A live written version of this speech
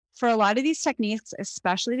for a lot of these techniques,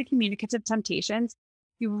 especially the communicative temptations,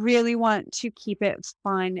 you really want to keep it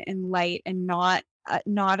fun and light and not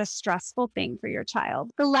a stressful thing for your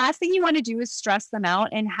child. The last thing you want to do is stress them out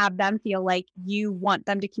and have them feel like you want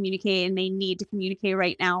them to communicate and they need to communicate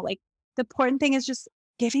right now. Like the important thing is just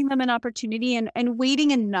giving them an opportunity and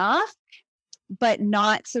waiting enough, but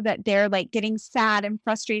not so that they're like getting sad and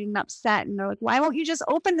frustrated and upset. And they're like, why won't you just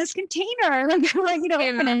open this container? Like,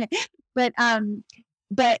 open it.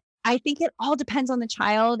 But I think it all depends on the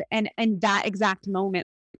child and that exact moment.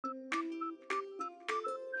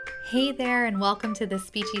 Hey there, and welcome to the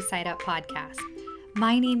Speechy Side Up podcast.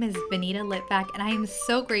 My name is Vanita Litvack, and I am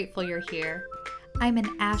so grateful you're here. I'm an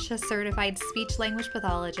ASHA certified speech language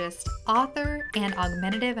pathologist, author, and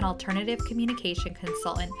augmentative and alternative communication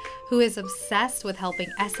consultant who is obsessed with helping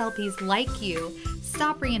SLPs like you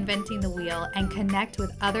stop reinventing the wheel and connect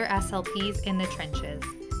with other SLPs in the trenches.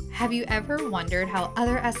 Have you ever wondered how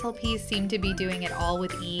other SLPs seem to be doing it all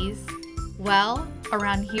with ease? Well,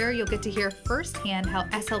 around here you'll get to hear firsthand how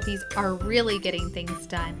SLPs are really getting things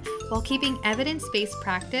done while keeping evidence-based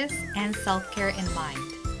practice and self-care in mind.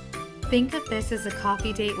 Think of this as a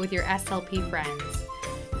coffee date with your SLP friends.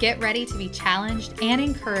 Get ready to be challenged and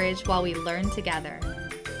encouraged while we learn together.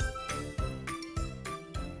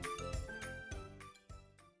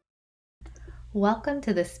 Welcome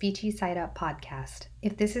to the Speechy Side Up podcast.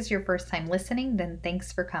 If this is your first time listening, then thanks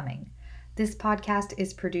for coming. This podcast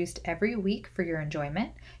is produced every week for your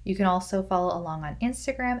enjoyment. You can also follow along on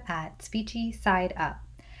Instagram at Speechy Side Up.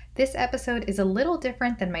 This episode is a little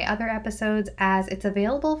different than my other episodes as it's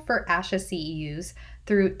available for ASHA CEUs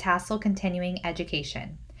through Tassel Continuing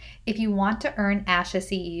Education. If you want to earn ASHA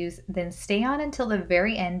CEUs, then stay on until the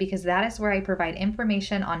very end because that is where I provide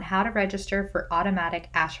information on how to register for automatic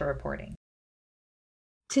ASHA reporting.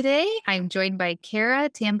 Today, I'm joined by Cara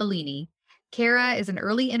Tambellini. Cara is an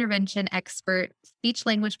early intervention expert,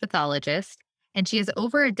 speech-language pathologist, and she has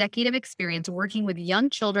over a decade of experience working with young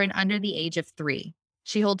children under the age of 3.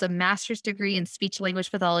 She holds a master's degree in speech-language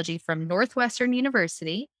pathology from Northwestern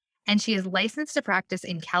University, and she is licensed to practice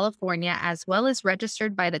in California as well as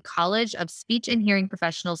registered by the College of Speech and Hearing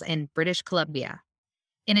Professionals in British Columbia.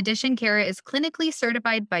 In addition, Cara is clinically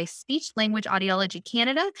certified by Speech Language Audiology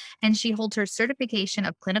Canada, and she holds her certification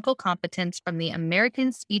of clinical competence from the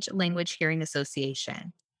American Speech Language Hearing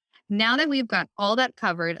Association. Now that we've got all that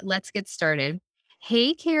covered, let's get started.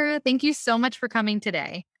 Hey, Cara, thank you so much for coming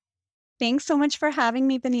today. Thanks so much for having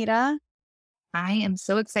me, Vanita. I am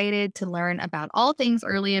so excited to learn about all things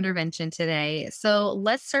early intervention today. So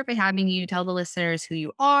let's start by having you tell the listeners who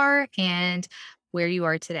you are and where you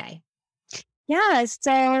are today. Yeah,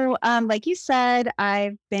 so like you said,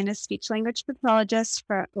 I've been a speech language pathologist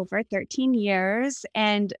for over 13 years.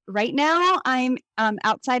 And right now I'm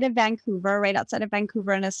outside of Vancouver, right outside of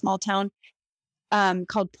Vancouver in a small town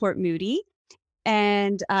called Port Moody.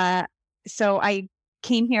 And so I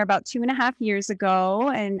came here about 2.5 years ago.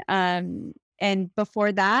 And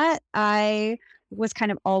before that, I was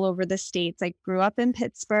kind of all over the States. I grew up in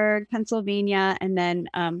Pittsburgh, Pennsylvania, and then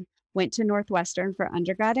went to Northwestern for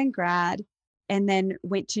undergrad and grad. And then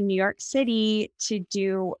went to New York City to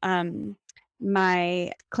do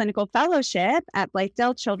my clinical fellowship at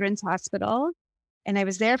Blythedale Children's Hospital. And I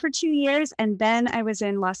was there for 2 years. And then I was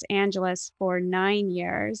in Los Angeles for 9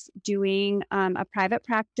 years doing a private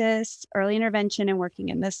practice, early intervention, and working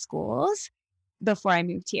in the schools before I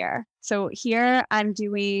moved here. So here I'm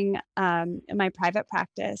doing my private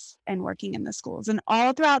practice and working in the schools. And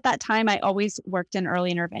all throughout that time, I always worked in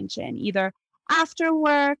early intervention, either after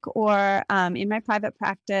work or in my private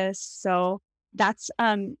practice. So that's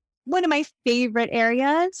one of my favorite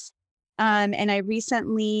areas. And I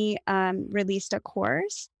recently released a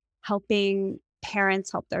course helping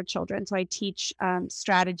parents help their children. So I teach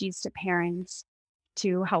strategies to parents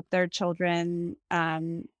to help their children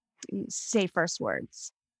say first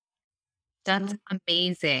words. That's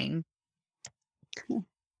amazing.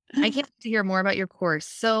 I can't wait to hear more about your course.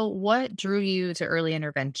 So what drew you to early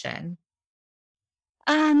intervention?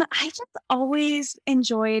 I just always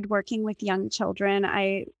enjoyed working with young children.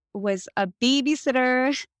 I was a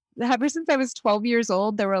babysitter ever since I was 12 years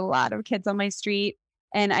old. There were a lot of kids on my street,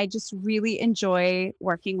 and I just really enjoy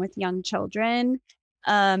working with young children.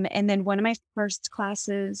 And then one of my first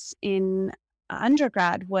classes in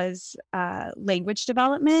undergrad was language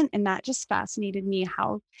development, and that just fascinated me,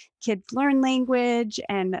 how kids learn language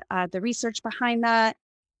and the research behind that.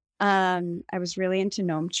 I was really into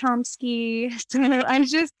Noam Chomsky. So I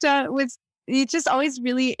just it just always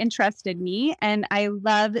really interested me. And I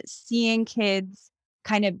love seeing kids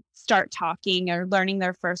kind of start talking or learning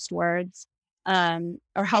their first words,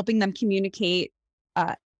 or helping them communicate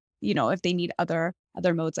if they need other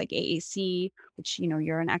modes like AAC, which,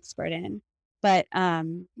 you're an expert in. But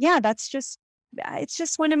yeah, it's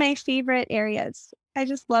just one of my favorite areas. I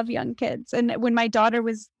just love young kids. And when my daughter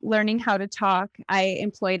was learning how to talk, I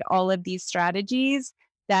employed all of these strategies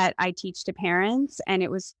that I teach to parents. And it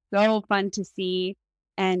was so fun to see.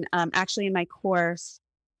 And actually, in my course,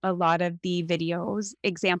 a lot of the videos,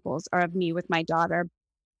 examples are of me with my daughter.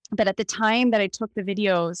 But at the time that I took the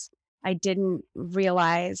videos, I didn't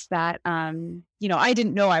realize that, I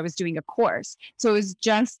didn't know I was doing a course. So it was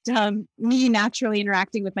just me naturally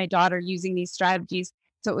interacting with my daughter using these strategies.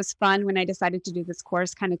 So it was fun when I decided to do this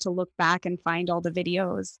course, kind of to look back and find all the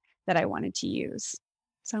videos that I wanted to use.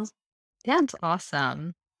 So, yeah. That's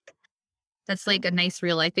awesome. That's like a nice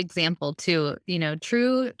real life example too,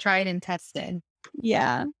 true, tried and tested.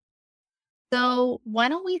 Yeah. So, why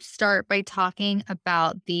don't we start by talking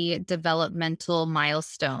about the developmental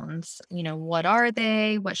milestones? What are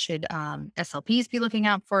they? What should SLPs be looking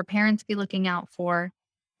out for? Parents be looking out for?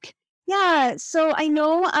 Yeah. So I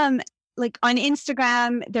know, like on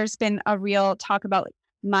Instagram, there's been a real talk about like,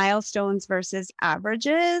 milestones versus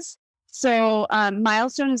averages. So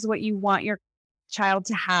milestone is what you want your child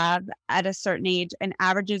to have at a certain age, and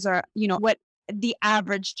averages are, what the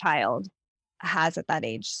average child has at that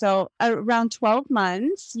age. So around 12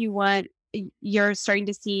 months, you're starting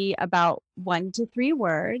to see about 1 to 3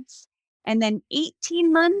 words, and then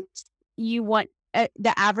 18 months, you want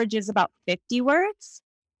the average is about 50 words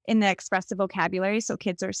in the expressive vocabulary. So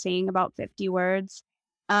kids are saying about 50 words.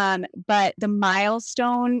 But the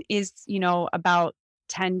milestone is, about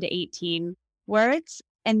 10 to 18 words.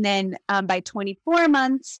 And then by 24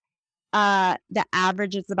 months, the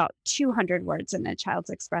average is about 200 words in a child's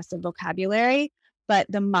expressive vocabulary. But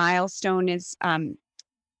the milestone is,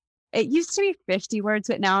 it used to be 50 words,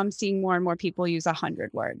 but now I'm seeing more and more people use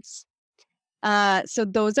 100 words. So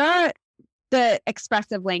those are the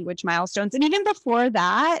expressive language milestones. And even before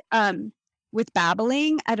that, with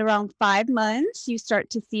babbling at around 5 months, you start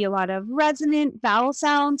to see a lot of resonant vowel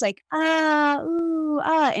sounds like ah, ooh,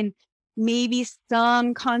 ah, and maybe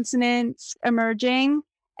some consonants emerging.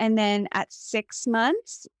 And then at 6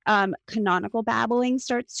 months, canonical babbling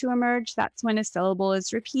starts to emerge. That's when a syllable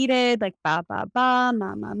is repeated, like ba, ba, ba,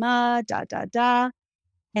 ma, da, da, da.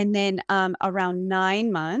 And then around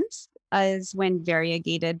 9 months is when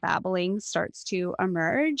variegated babbling starts to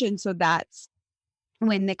emerge. And so that's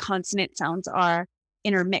when the consonant sounds are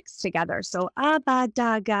intermixed together. So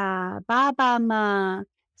abadaga, baba ma.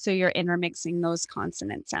 So you're intermixing those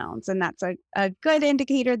consonant sounds. And that's a good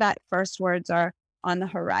indicator that first words are on the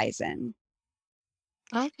horizon.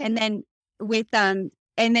 And Okay.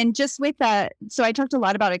 then just with so I talked a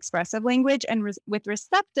lot about expressive language, and with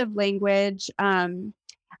receptive language,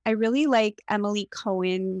 I really like Emily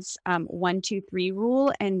Cohen's 1, 2, 3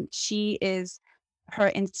 rule, and her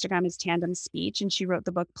Instagram is Tandem Speech, and she wrote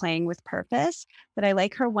the book Playing with Purpose. But I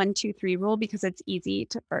like her 1, 2, 3 rule because it's easy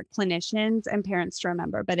for clinicians and parents to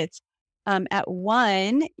remember. But it's at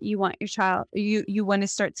 1, you want your child, you want to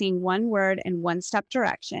start seeing 1 word and 1-step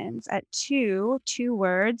directions. At 2, 2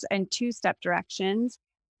 words and 2-step directions.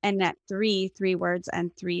 And at 3, 3 words and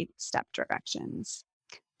 3-step directions.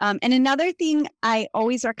 And another thing I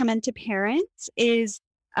always recommend to parents is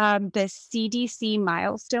the CDC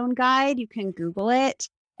milestone guide. You can Google it,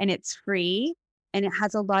 and it's free. And it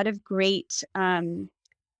has a lot of great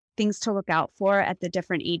things to look out for at the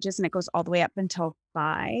different ages. And it goes all the way up until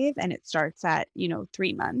 5. And it starts at,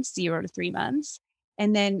 3 months, 0 to 3 months.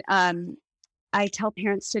 And then I tell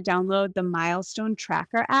parents to download the Milestone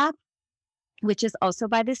Tracker app, which is also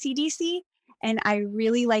by the CDC. And I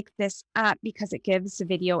really like this app because it gives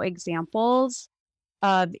video examples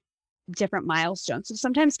of different milestones. So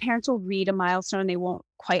sometimes parents will read a milestone, they won't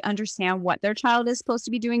quite understand what their child is supposed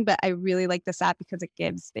to be doing, but I really like this app because it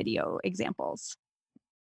gives video examples.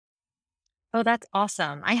 Oh, that's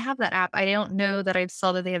awesome. I have that app. I don't know that I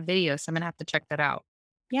saw that they have videos, so I'm gonna have to check that out.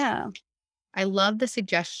 Yeah. I love the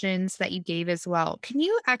suggestions that you gave as well. Can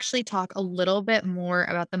you actually talk a little bit more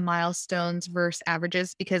about the milestones versus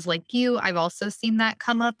averages? Because, like you, I've also seen that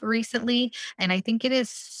come up recently. And I think it is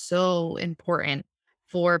so important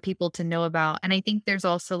for people to know about. And I think there's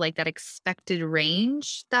also like that expected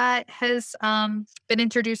range that has been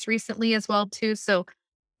introduced recently as well, too. So,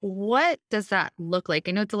 what does that look like?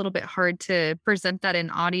 I know it's a little bit hard to present that in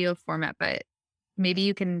audio format, but maybe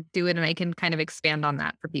you can do it and I can kind of expand on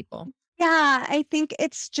that for people. Yeah, I think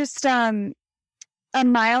it's just a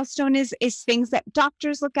milestone is things that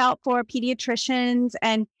doctors look out for, pediatricians,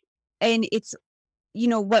 and it's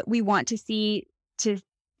what we want to see to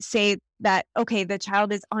say that okay, the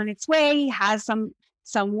child is on its way, has some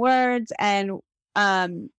words, and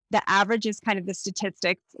the average is kind of the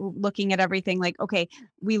statistics looking at everything like, okay,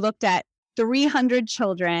 we looked at 300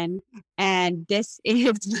 children and this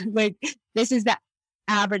is like, this is the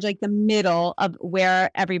average, like the middle of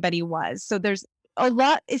where everybody was. So there's a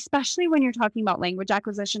lot, especially when you're talking about language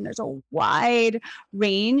acquisition, there's a wide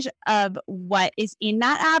range of what is in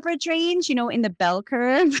that average range, in the bell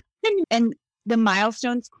curve. And the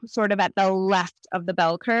milestones sort of at the left of the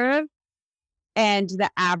bell curve. And the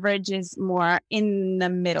average is more in the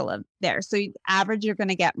middle of there. So average, you're going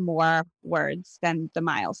to get more words than the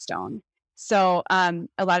milestone. So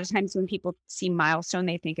a lot of times when people see milestone,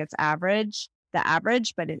 they think it's the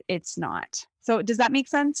average, but it's not. So does that make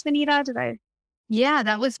sense, Vanita? Did I? Yeah,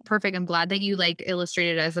 that was perfect. I'm glad that you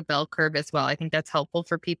illustrated it as a bell curve as well. I think that's helpful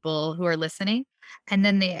for people who are listening. And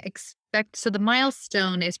then they expect, so the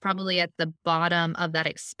milestone is probably at the bottom of that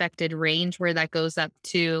expected range where that goes up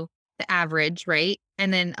to the average, right?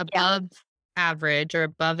 And then Yeah. above average or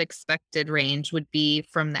above expected range would be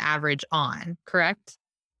from the average on, correct?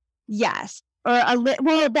 Yes. Or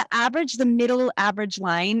well, the middle average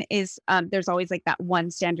line is there's always like that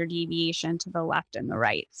one standard deviation to the left and the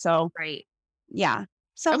right. So Right. yeah.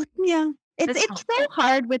 So Okay, yeah, it's that's it's so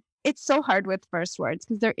helpful. hard with first words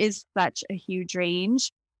because there is such a huge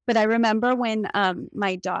range. But I remember when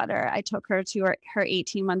my daughter, I took her to her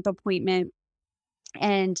 18-month appointment,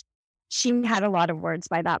 and she had a lot of words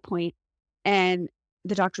by that point. And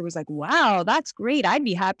the doctor was like, "Wow, that's great. I'd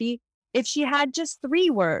be happy if she had just 3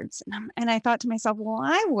 words." And I thought to myself, "Well,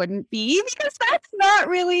 I wouldn't be because that's not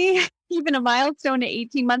really even a milestone at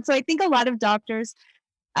 18 months." So I think a lot of doctors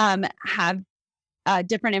have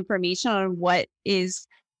different information on what is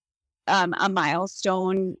a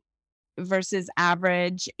milestone versus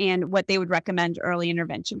average and what they would recommend early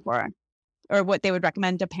intervention for, or what they would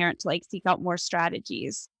recommend a parent to like seek out more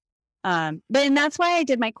strategies. And that's why I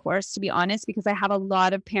did my course, to be honest, because I have a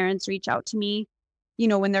lot of parents reach out to me,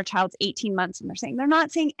 when their child's 18 months and they're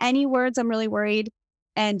not saying any words. I'm really worried.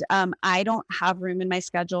 And I don't have room in my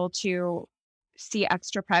schedule to see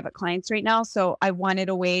extra private clients right now. So I wanted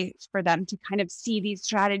a way for them to kind of see these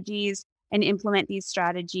strategies and implement these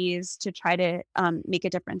strategies to try to make a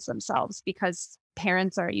difference themselves, because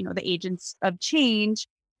parents are, the agents of change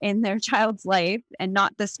in their child's life and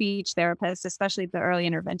not the speech therapist, especially at the early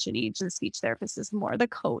intervention age. The speech therapist is more the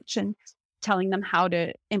coach and telling them how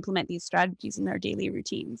to implement these strategies in their daily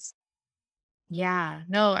routines. Yeah,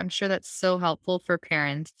 no, I'm sure that's so helpful for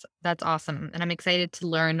parents. That's awesome. And I'm excited to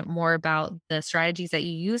learn more about the strategies that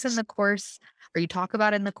you use in the course or you talk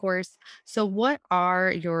about in the course. So, what are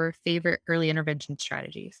your favorite early intervention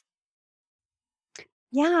strategies?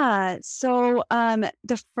 Yeah. So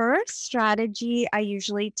the first strategy I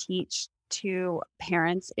usually teach to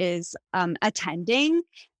parents is attending.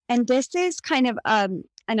 And this is kind of an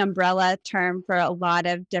umbrella term for a lot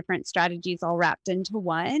of different strategies all wrapped into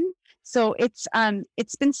one. So it's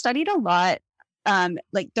been studied a lot,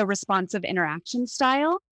 like the responsive interaction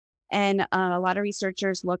style. And a lot of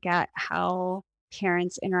researchers look at how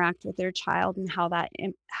parents interact with their child and how that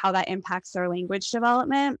impacts their language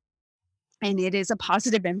development, and it is a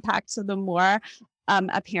positive impact. So the more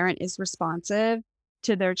a parent is responsive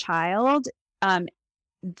to their child, um,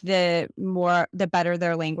 the better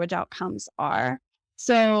their language outcomes are.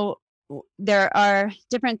 So there are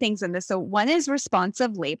different things in this. So one is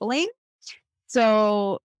responsive labeling.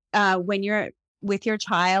 So when you're with your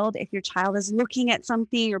child, if your child is looking at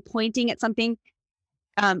something or pointing at something,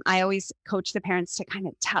 I always coach the parents to kind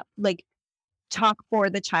of talk for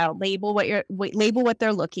the child, label what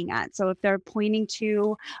they're looking at. So if they're pointing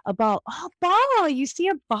to a ball, "Oh, ball, you see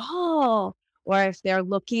a ball." Or if they're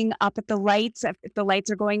looking up at the lights, if the lights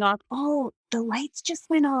are going off, "Oh, the lights just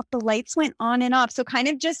went off. The lights went on and off." So kind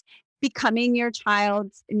of just becoming your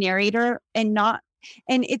child's narrator, and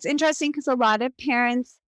it's interesting because a lot of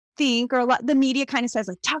parents think, or the media kind of says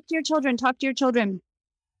like, talk to your children.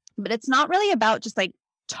 But it's not really about just like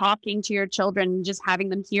talking to your children, just having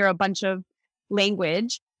them hear a bunch of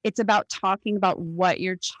language. It's about talking about what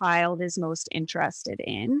your child is most interested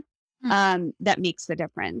in, Hmm. that makes the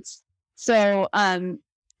difference. So,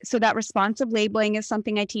 so that responsive labeling is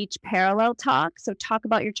something I teach. Parallel talk. So talk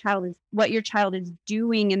about what your child is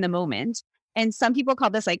doing in the moment. And some people call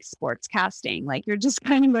this like sports casting. Like you're just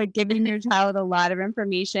kind of like giving your child a lot of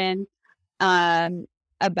information um,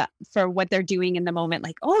 about for what they're doing in the moment.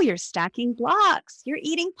 Like, "Oh, you're stacking blocks, you're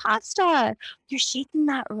eating pasta, you're shaking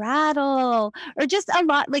that rattle," or just a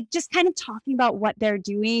lot, like just kind of talking about what they're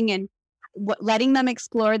doing and letting them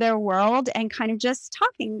explore their world and kind of just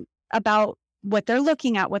talking about what they're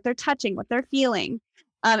looking at, what they're touching, what they're feeling.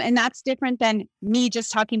 And that's different than me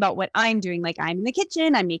just talking about what I'm doing. Like I'm in the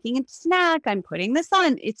kitchen, I'm making a snack, I'm putting this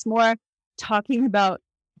on. It's more talking about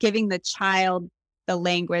giving the child the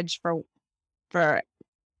language for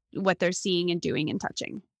what they're seeing and doing and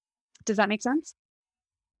touching. Does that make sense?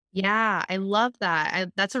 Yeah, I love that.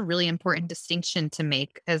 That's a really important distinction to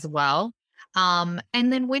make as well. And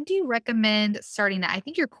then when do you recommend starting that? I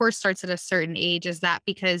think your course starts at a certain age. Is that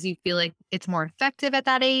because you feel like it's more effective at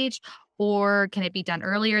that age, or can it be done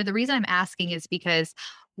earlier? The reason I'm asking is because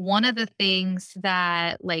one of the things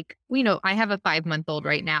that, like, I have a 5-month old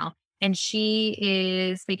right now, and she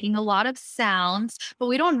is making a lot of sounds, but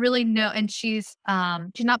we don't really know. And she's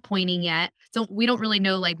not pointing yet, so we don't really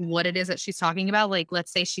know like what it is that she's talking about. Like,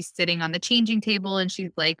 let's say she's sitting on the changing table and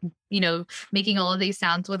she's like, making all of these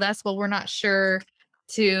sounds with us. Well, we're not sure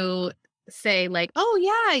to say like, oh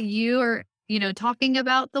yeah, you're talking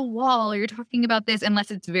about the wall, or you're talking about this, unless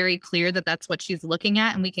it's very clear that that's what she's looking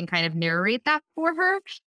at and we can kind of narrate that for her.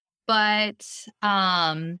 But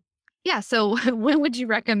yeah, so when would you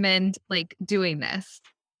recommend like doing this?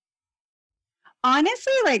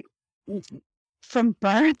 Honestly, like from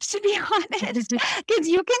birth, to be honest, because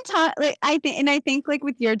you can talk. Like I think like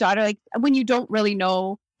with your daughter, like when you don't really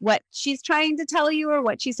know what she's trying to tell you or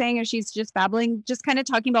what she's saying, or she's just babbling, just kind of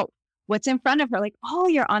talking about what's in front of her. Like, oh,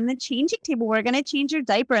 you're on the changing table. We're gonna change your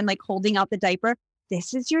diaper, and like holding out the diaper.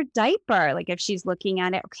 This is your diaper. Like if she's looking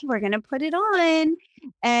at it, okay, we're gonna put it on.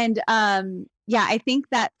 And yeah, I think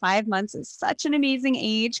that 5 months is such an amazing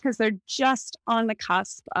age because they're just on the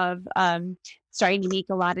cusp of starting to make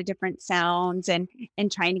a lot of different sounds and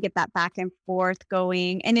trying to get that back and forth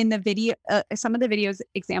going. And in the video, some of the videos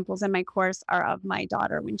examples in my course are of my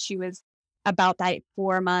daughter when she was about that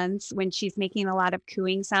 4 months, when she's making a lot of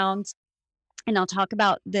cooing sounds. And I'll talk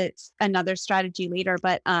about this another strategy later,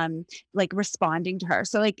 but like responding to her.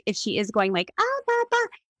 So like if she is going like ah ba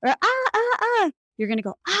ba or you're gonna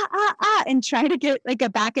go and try to get like a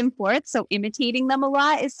back and forth. So imitating them a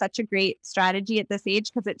lot is such a great strategy at this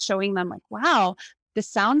age because it's showing them like, wow, the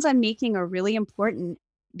sounds I'm making are really important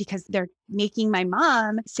because they're making my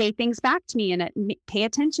mom say things back to me and pay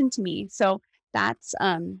attention to me. So that's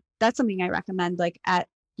something I recommend like at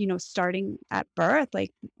starting at birth,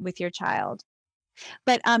 like with your child.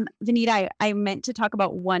 But Vanita, I meant to talk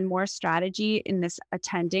about one more strategy in this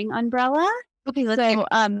attending umbrella. Okay, let's hear.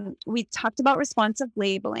 So we talked about responsive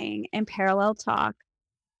labeling and parallel talk.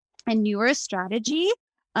 And newer strategy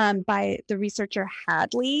by the researcher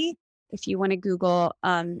Hadley. If you want to Google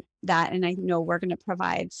that, and I know we're going to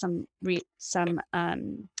provide some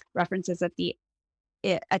references at the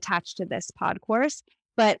attached to this Podcourse.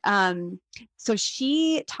 But so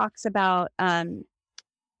she talks about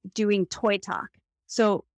doing toy talk.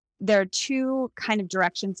 So there are two kind of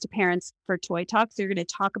directions to parents for toy talk. So you're going to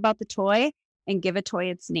talk about the toy and give a toy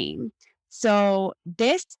its name. So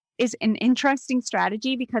this is an interesting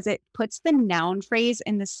strategy because it puts the noun phrase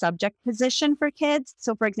in the subject position for kids.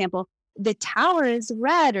 So for example, the tower is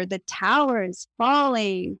red, or the tower is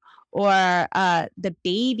falling, or the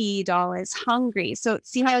baby doll is hungry. So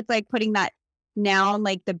see how it's like putting that noun,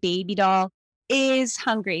 like the baby doll is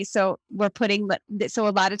hungry. So we're putting, so a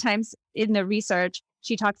lot of times in the research,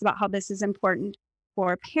 she talks about how this is important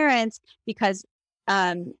for parents because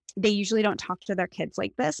they usually don't talk to their kids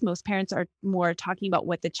like this. Most parents are more talking about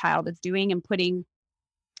what the child is doing and putting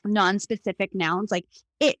non-specific nouns like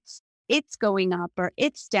it's going up, or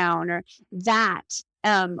it's down, or that,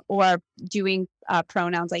 or doing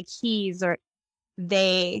pronouns like he's or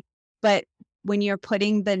they. But when you're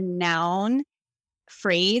putting the noun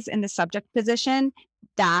phrase in the subject position,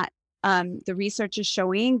 that the research is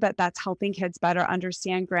showing that that's helping kids better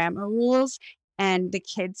understand grammar rules. And the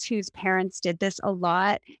kids whose parents did this a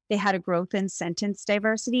lot, they had a growth in sentence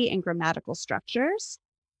diversity and grammatical structures.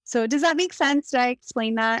 So does that make sense? Did I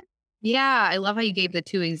explain that? Yeah, I love how you gave the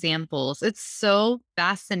two examples. It's so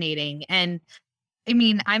fascinating. And I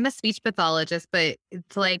mean, I'm a speech pathologist, but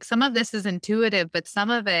it's like some of this is intuitive, but some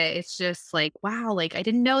of it it's just like, wow, like I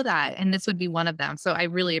didn't know that. And this would be one of them. So I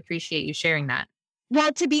really appreciate you sharing that.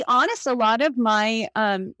 Well, to be honest, a lot of my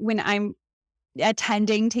when I'm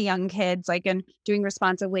attending to young kids, like and doing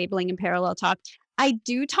responsive labeling and parallel talk, I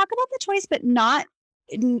do talk about the toys, but not.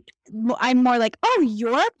 I'm more like, oh,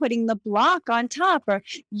 you're putting the block on top, or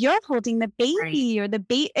you're holding the Right. baby, or the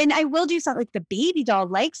baby, and I will do something like the baby doll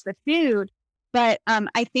likes the food. But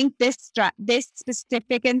I think this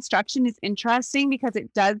specific instruction is interesting because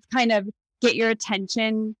it does kind of get your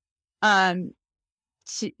attention um,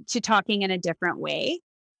 to talking in a different way.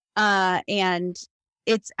 And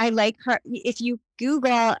I like her. If you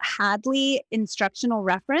Google Hadley instructional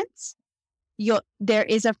reference, there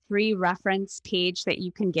is a free reference page that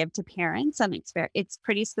you can give to parents, and it's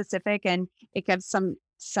pretty specific, and it gives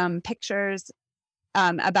some pictures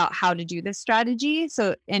about how to do this strategy.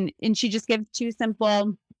 So and she just gives two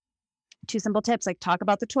simple tips, like talk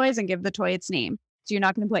about the toys and give the toy its name. So you're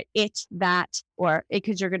not going to put it, that, or it,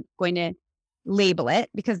 because you're going to label it,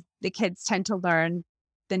 because the kids tend to learn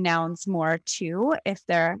the nouns more too if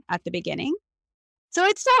they're at the beginning. So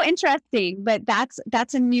it's so interesting, but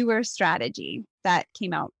that's a newer strategy that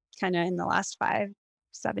came out kind of in the last 5-7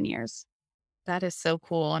 years. That is so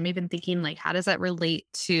cool. I'm even thinking like, how does that relate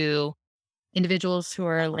to individuals who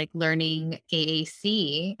are like learning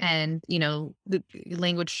AAC and, the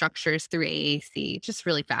language structures through AAC? Just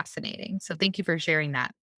really fascinating. So thank you for sharing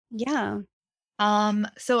that. Yeah.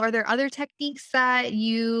 So are there other techniques that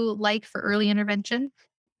you like for early intervention?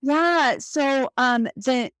 Yeah. So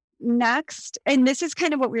the next, and this is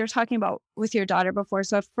kind of what we were talking about with your daughter before.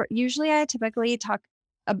 So usually I typically talk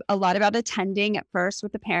a lot about attending at first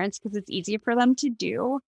with the parents because it's easier for them to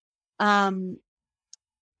do. Um,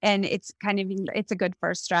 and it's a good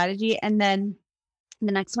first strategy. And then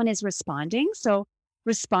the next one is responding. So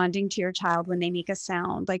responding to your child when they make a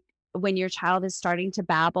sound, like when your child is starting to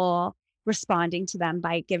babble, responding to them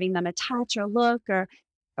by giving them a touch or look,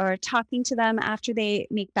 or talking to them after they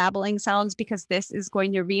make babbling sounds, because this is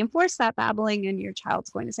going to reinforce that babbling, and your child's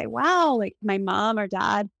going to say, wow, like my mom or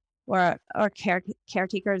dad or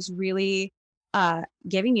caretaker is really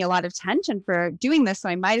giving me a lot of attention for doing this, so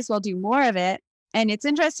I might as well do more of it. And it's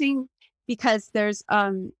interesting because there's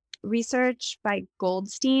research by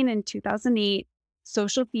Goldstein in 2008.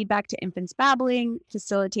 Social feedback to infants babbling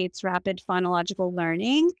facilitates rapid phonological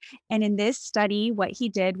learning. And in this study, what he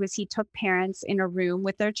did was he took parents in a room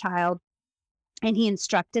with their child and he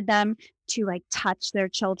instructed them to like touch their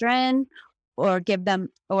children or give them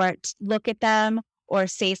or look at them or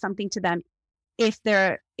say something to them if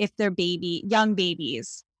they're young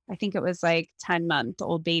babies. I think it was like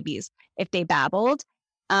 10-month-old babies, if they babbled.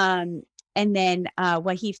 And then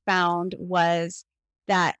what he found was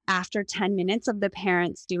that after 10 minutes of the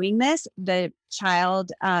parents doing this, the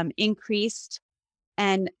child increased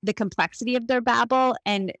and the complexity of their babble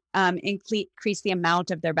and increased the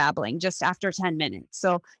amount of their babbling just after 10 minutes.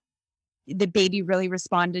 So the baby really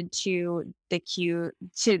responded to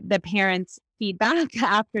the parents' feedback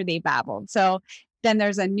after they babbled. So then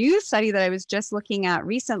there's a new study that I was just looking at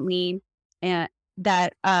recently, and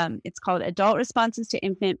that it's called Adult Responses to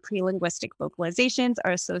Infant Prelinguistic Vocalizations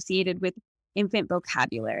Are Associated with Infant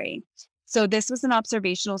Vocabulary. So this was an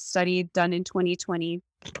observational study done in 2020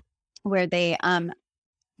 where they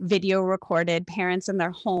video recorded parents in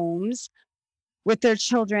their homes with their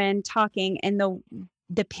children talking, and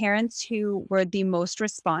the parents who were the most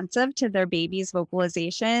responsive to their baby's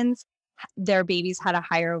vocalizations, their babies had a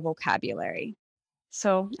higher vocabulary.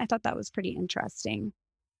 So I thought that was pretty interesting.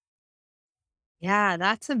 Yeah,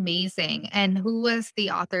 that's amazing. And who was the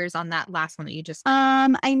authors on that last one that you just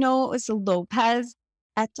I know it was Lopez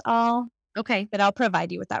et al., Okay. but I'll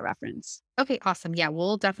provide you with that reference. Okay, awesome. Yeah,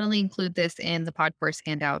 we'll definitely include this in the Podcourse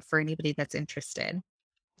handout for anybody that's interested.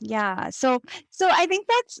 Yeah. So I think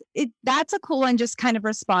that's a cool one, just kind of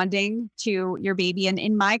responding to your baby. And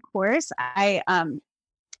in my course, I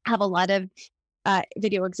have a lot of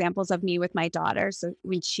video examples of me with my daughter. So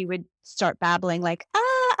when she would start babbling like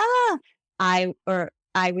I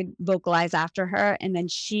would vocalize after her, and then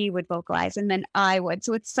she would vocalize, and then I would.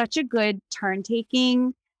 So it's such a good turn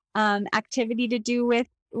taking activity to do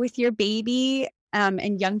with your baby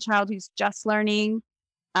and young child who's just learning,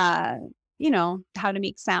 uh, how to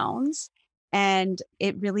make sounds, and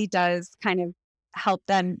it really does kind of help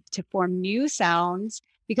them to form new sounds,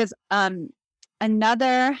 because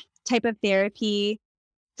another type of therapy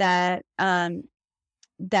that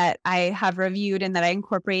that I have reviewed and that I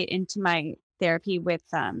incorporate into my therapy with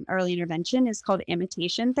early intervention is called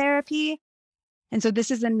imitation therapy. And so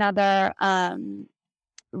this is another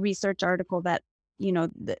research article that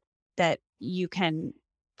that you can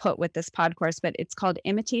put with this Podcourse, but it's called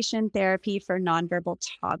Imitation Therapy for Nonverbal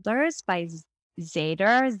Toddlers by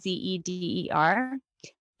Zeder, Zeder.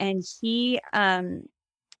 And he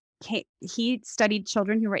studied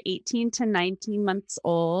children who were 18 to 19 months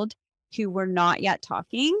old who were not yet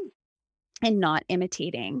talking and not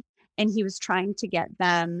imitating. And he was trying to get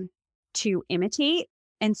them to imitate.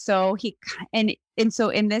 And so so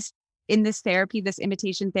in this therapy, this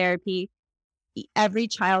imitation therapy, every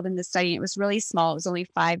child in the study, it was really small, it was only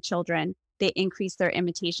 5 children, they increased their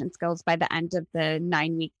imitation skills by the end of the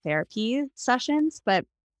 9-week therapy sessions. But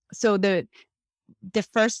so the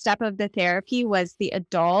first step of the therapy was the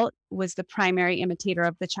adult was the primary imitator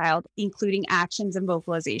of the child, including actions and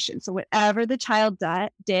vocalization. So whatever the child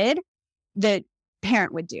did, the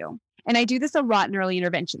parent would do. And I do this a lot in early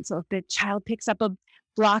intervention. So if the child picks up a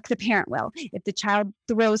block, the parent will. If the child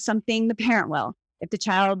throws something, the parent will. If the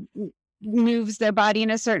child moves their body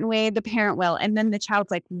in a certain way, the parent will. And then the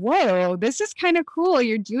child's like, whoa, this is kind of cool.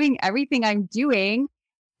 You're doing everything I'm doing.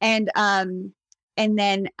 And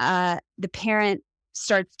then the parent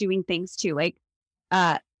starts doing things too, like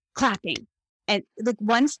clapping. And like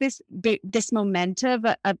once this momentum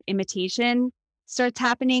of imitation starts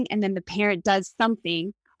happening, and then the parent does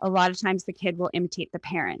something, a lot of times the kid will imitate the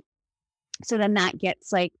parent. So then that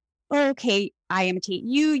gets like, oh, okay, I imitate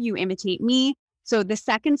you, you imitate me. So the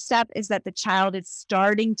second step is that the child is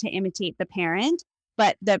starting to imitate the parent,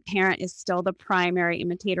 but the parent is still the primary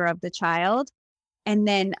imitator of the child. And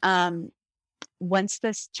then once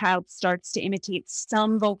this child starts to imitate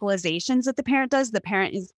some vocalizations that the parent does, the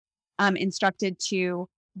parent is instructed to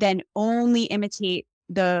then only imitate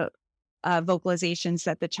the vocalizations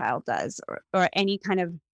that the child does, or any kind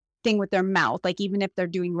of thing with their mouth. Like even if they're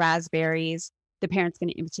doing raspberries, the parent's going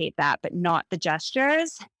to imitate that, but not the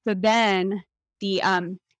gestures. So then the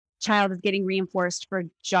child is getting reinforced for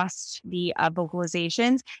just the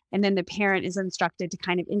vocalizations. And then the parent is instructed to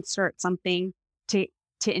kind of insert something to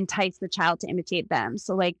entice the child to imitate them.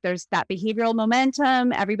 So like there's that behavioral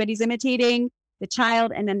momentum, everybody's imitating the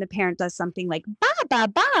child, and then the parent does something like ba ba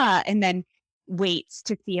ba, and then waits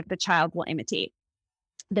to see if the child will imitate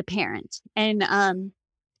the parent. And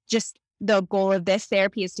just the goal of this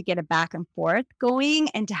therapy is to get a back and forth going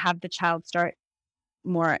and to have the child start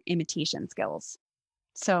more imitation skills.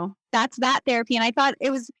 So that's that therapy. And I thought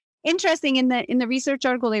it was interesting in the research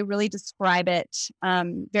article, they really describe it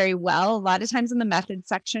very well. A lot of times in the method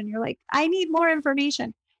section, you're like, I need more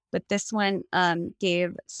information. But this one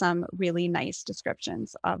gave some really nice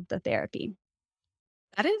descriptions of the therapy.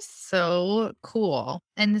 That is so cool.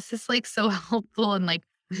 And this is like so helpful and like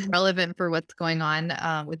relevant for what's going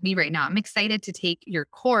on with me right now. I'm excited to take your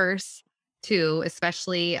course too,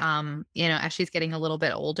 especially as she's getting a little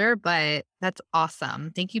bit older, but that's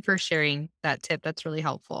awesome. Thank you for sharing that tip. That's really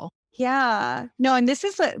helpful. Yeah. No, and this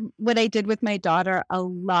is what I did with my daughter a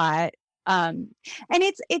lot. And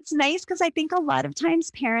it's nice because I think a lot of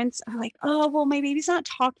times parents are like, oh, well, my baby's not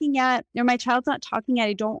talking yet, or my child's not talking yet.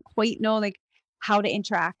 I don't quite know like how to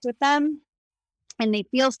interact with them. And they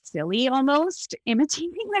feel silly almost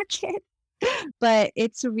imitating their kid. But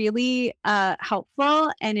it's really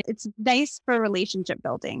helpful, and it's nice for relationship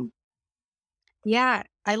building. Yeah,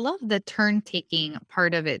 I love the turn taking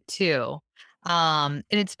part of it too. And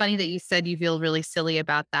it's funny that you said you feel really silly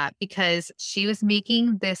about that because she was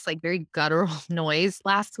making this like very guttural noise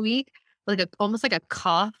last week, like almost like a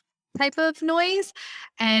cough type of noise.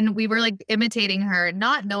 And we were like imitating her,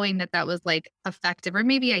 not knowing that that was like effective, or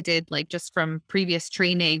maybe I did like just from previous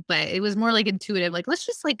training, but it was more like intuitive. Like, let's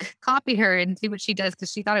just like copy her and see what she does because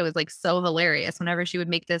she thought it was like so hilarious whenever she would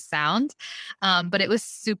make this sound. But it was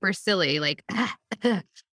super silly, like,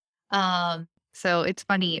 so it's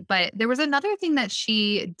funny. But there was another thing that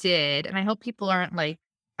she did, and I hope people aren't like,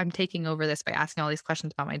 I'm taking over this by asking all these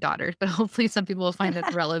questions about my daughters, but hopefully some people will find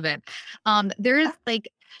this relevant. There's like,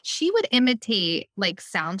 she would imitate like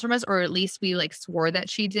sounds from us, or at least we like swore that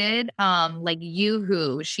she did. Like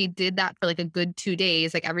yoo-hoo, she did that for like a good 2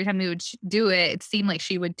 days. Like every time we would do it, it seemed like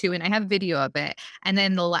she would too. And I have video of it. And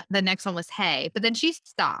then the next one was hey, but then she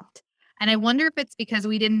stopped. And I wonder if it's because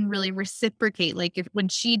we didn't really reciprocate. Like if when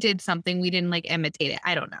she did something, we didn't like imitate it.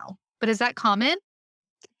 I don't know. But is that common?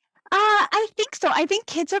 I think so. I think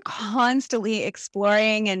kids are constantly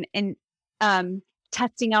exploring and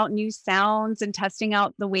testing out new sounds and testing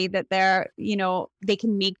out the way that they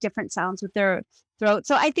can make different sounds with their throat.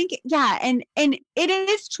 So I think, yeah, and it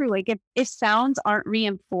is true. Like if sounds aren't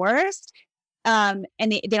reinforced, and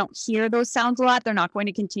they don't hear those sounds a lot, they're not going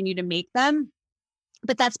to continue to make them.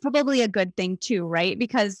 But that's probably a good thing too, right?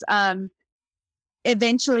 Because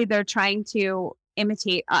eventually they're trying to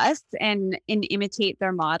imitate us and imitate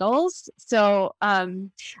their models. So a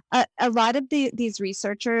lot of these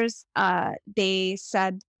researchers, they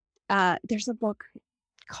said there's a book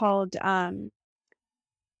called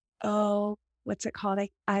what's it called?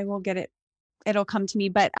 I will get it. It'll come to me.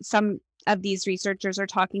 But some of these researchers are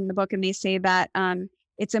talking in the book, and they say that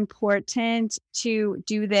it's important to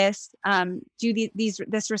do this,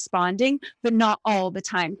 this responding, but not all the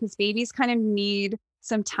time, because babies kind of need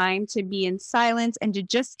some time to be in silence and to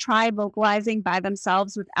just try vocalizing by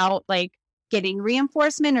themselves without like getting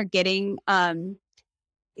reinforcement or getting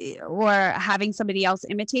or having somebody else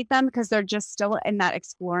imitate them, because they're just still in that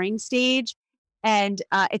exploring stage. And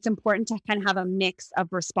it's important to kind of have a mix of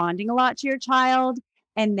responding a lot to your child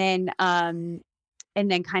and then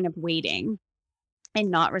kind of waiting and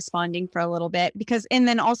not responding for a little bit because and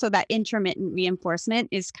then also that intermittent reinforcement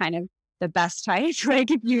is kind of the best type. Like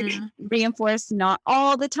if you Mhm. reinforce not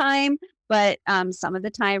all the time, but some of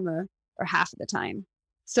the time or half of the time.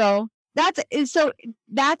 So so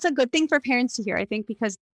that's a good thing for parents to hear, I think,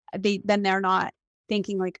 because they're not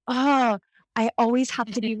thinking like, oh, I always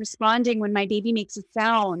have to be responding when my baby makes a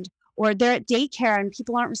sound, or they're at daycare and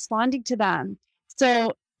people aren't responding to them.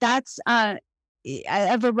 So that's a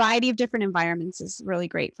variety of different environments is really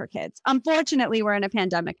great for kids. Unfortunately, we're in a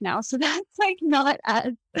pandemic now, so that's like not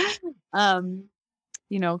as um,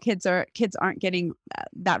 kids aren't getting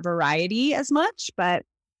that variety as much, but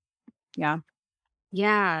yeah.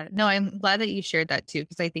 Yeah. No, I'm glad that you shared that too,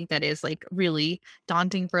 because I think that is like really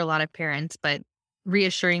daunting for a lot of parents, but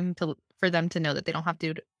reassuring for them to know that they don't have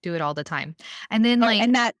to do it all the time. And then Oh, like,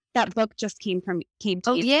 and that book just came to oh me. It's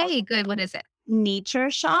called yay, good. What is it?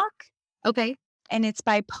 Nature Shock, Okay. and it's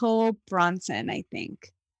by Poe Bronson, I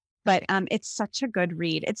think. But Okay. it's such a good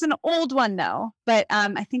read. It's an old one though, but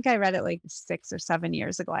I think I read it like 6 or 7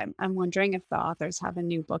 years ago. I'm wondering if the authors have a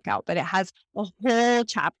new book out, but it has a whole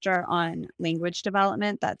chapter on language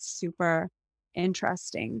development that's super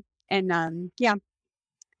interesting. And yeah.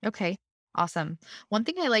 Okay. Awesome. One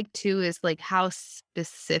thing I like too is like how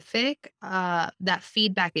specific that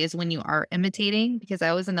feedback is when you are imitating, because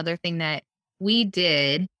that was another thing that we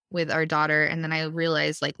did with our daughter. And then I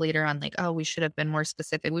realized like later on, like, oh, we should have been more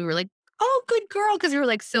specific. We were like, oh, good girl, because we were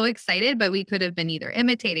like so excited, but we could have been either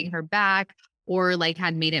imitating her back or like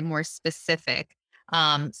had made it more specific.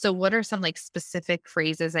 So what are some like specific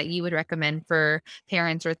phrases that you would recommend for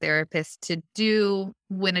parents or therapists to do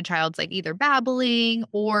when a child's like either babbling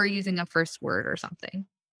or using a first word or something?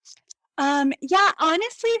 Yeah,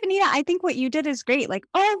 honestly, Vanita, I think what you did is great. Like,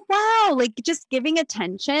 oh wow, like just giving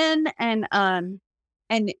attention and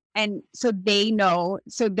so they know,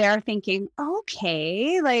 so they're thinking,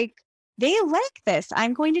 okay, like they like this.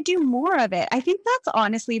 I'm going to do more of it. I think that's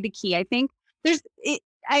honestly the key. There's it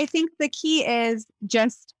I think the key is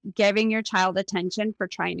just giving your child attention for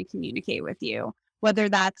trying to communicate with you, whether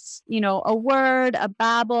that's, a word, a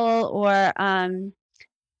babble, or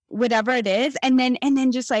whatever it is. And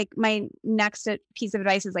then just like my next piece of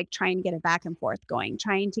advice is like trying to get a back and forth going,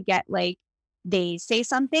 trying to get like they say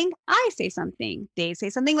something, I say something, they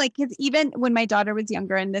say something, like because even when my daughter was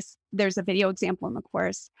younger, and there's a video example in the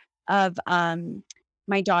course of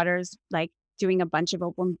my daughter's like doing a bunch of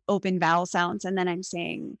open vowel sounds, and then I'm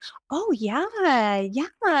saying, oh yeah,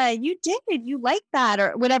 you did, you like that,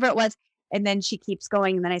 or whatever it was. And then she keeps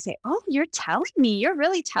going. And then I say, oh, you're telling me. You're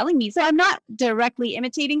really telling me. So I'm not directly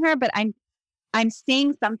imitating her, but I'm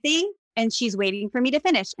saying something and she's waiting for me to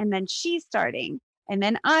finish. And then she's starting. And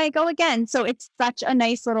then I go again. So it's such a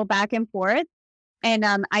nice little back and forth. And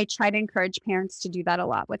I try to encourage parents to do that a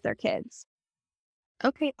lot with their kids.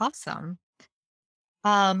 Okay, awesome.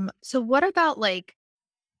 So what about like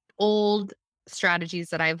old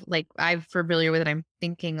strategies that I'm familiar with, and I'm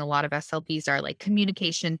thinking a lot of SLPs are like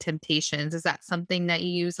communication temptations. Is that something that you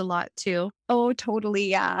use a lot too? Oh, totally.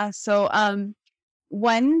 Yeah. So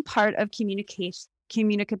one part of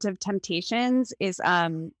communicative temptations is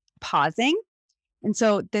pausing. And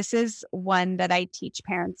so this is one that I teach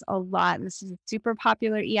parents a lot. And this is a super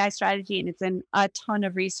popular EI strategy, and it's in a ton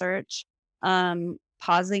of research.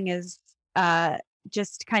 Pausing is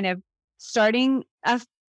just kind of starting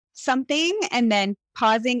something and then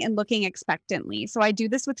pausing and looking expectantly. So I do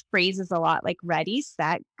this with phrases a lot, like ready,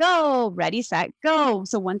 set, go.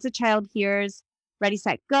 So once a child hears ready,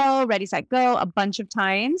 set, go a bunch of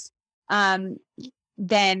times, um,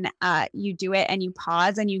 then you do it and you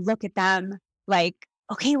pause and you look at them like,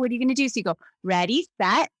 okay, what are you going to do? So you go ready,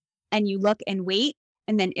 set, and you look and wait.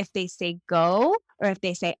 And then if they say go, or if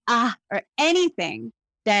they say or anything,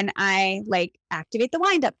 then I like activate the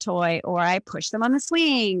wind up toy, or I push them on the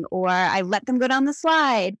swing, or I let them go down the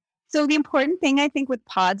slide. So the important thing I think with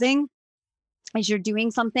pausing is you're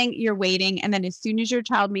doing something, you're waiting, and then as soon as your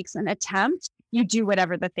child makes an attempt, you do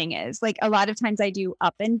whatever the thing is. Like a lot of times I do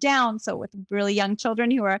up and down. So with really young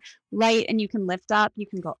children who are light and you can lift up, you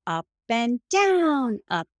can go up and down,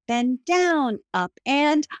 up and down, up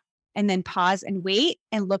and then pause and wait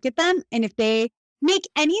and look at them. And if they make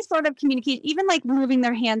any sort of communication, even like moving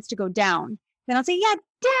their hands to go down, then I'll say, yeah,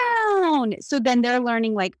 down. So then they're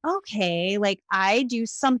learning like, okay, like I do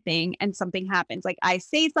something and something happens. Like I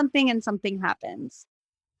say something and something happens.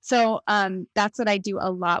 So that's what I do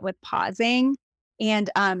a lot with pausing.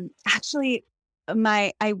 And actually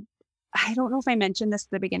my I don't know if I mentioned this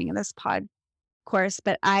at the beginning of this course,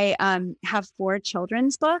 but I have 4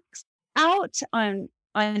 children's books out on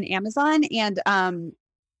Amazon, and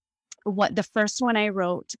what the first one I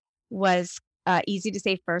wrote was easy to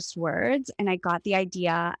say first words, and I got the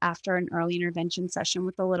idea after an early intervention session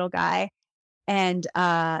with a little guy, and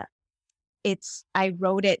I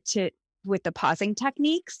wrote it to with the pausing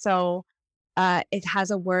technique. So it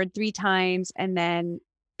has a word 3 times, and then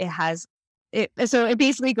it has it. So it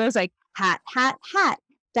basically goes like hat, hat, hat.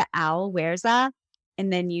 The owl wears a,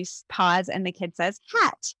 and then you pause, and the kid says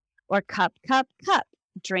hat, or cup, cup, cup.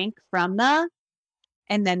 Drink from the,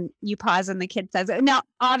 and then you pause, and the kid says it. Now,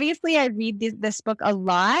 obviously, I read this book a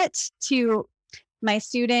lot to my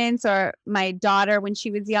students or my daughter when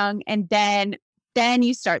she was young, and then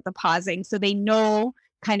you start the pausing so they know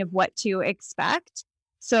kind of what to expect.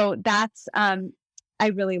 So that's I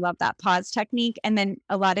really love that pause technique. And then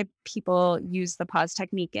a lot of people use the pause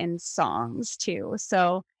technique in songs too.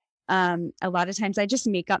 So a lot of times I just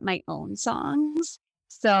make up my own songs.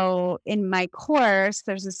 So in my course,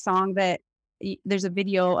 there's a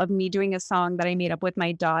video of me doing a song that I made up with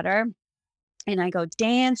my daughter. And I go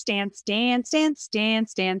dance, dance, dance, dance,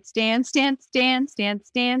 dance, dance, dance, dance, dance,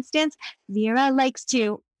 dance, dance, dance. Vera likes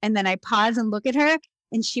to. And then I pause and look at her,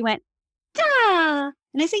 and she went, "Da!"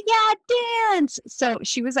 And I said, "Yeah, dance." So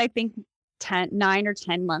she was, I think, 9 or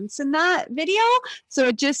 10 months in that video. So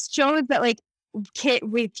it just shows that, like,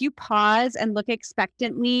 if you pause and look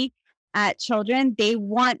expectantly at children, they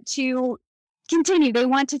want to continue. They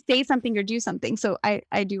want to say something or do something. So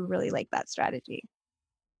I do really like that strategy.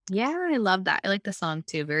 Yeah, I love that. I like the song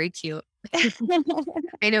too. Very cute.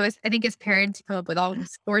 I know I think as parents come up with all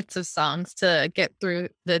sorts of songs to get through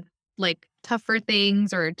the like tougher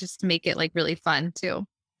things or just to make it like really fun too.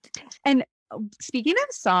 And speaking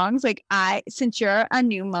of songs, like since you're a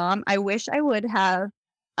new mom, I wish I would have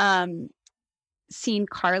um seen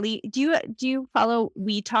Carly. Do you follow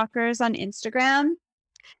We Talkers on Instagram?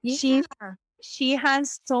 She Yeah. she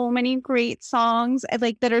has so many great songs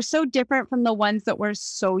like that are so different from the ones that we're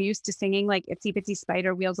so used to singing, like Itsy Bitsy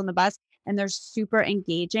Spider, Wheels on the Bus, and they're super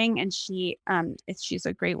engaging. And she's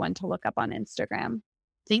a great one to look up on Instagram.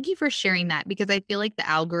 Thank you for sharing that because I feel like the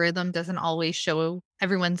algorithm doesn't always show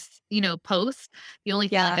everyone's, posts. You only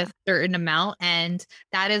see like Yeah. a certain amount. And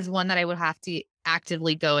that is one that I would have to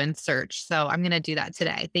actively go and search. So I'm going to do that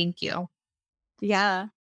today. Thank you. Yeah.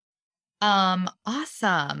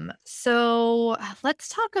 Awesome. So let's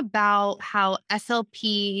talk about how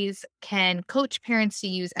SLPs can coach parents to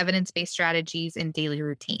use evidence-based strategies in daily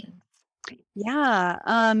routines. Yeah.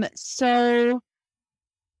 So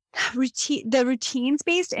the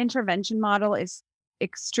routines-based intervention model is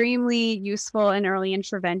extremely useful in early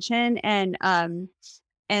intervention, and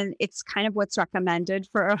it's kind of what's recommended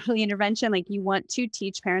for early intervention. Like, you want to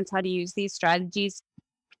teach parents how to use these strategies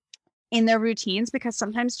in their routines, because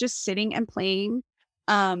sometimes just sitting and playing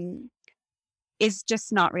um, is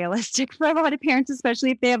just not realistic for a lot of parents,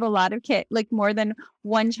 especially if they have a lot of kids, like more than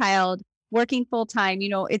one child working full time.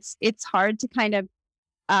 It's hard to kind of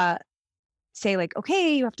uh, say, like,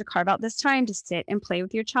 okay, you have to carve out this time to sit and play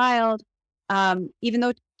with your child. Even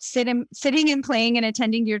though sitting and playing and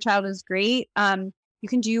attending to your child is great, you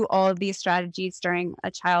can do all of these strategies during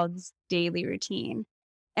a child's daily routine.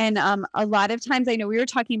 And a lot of times, I know we were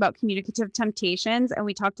talking about communicative temptations, and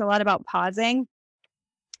we talked a lot about pausing.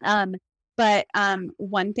 Um, but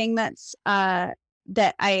one thing that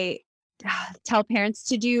I tell parents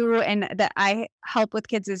to do, and that I help with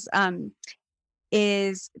kids,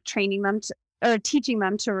 is training them to, or teaching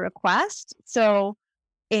them to request. So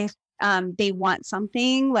if they want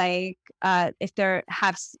something, like if they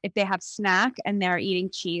have snack and they're eating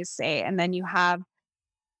cheese, say, and then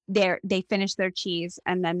they finish their cheese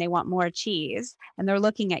and then they want more cheese and they're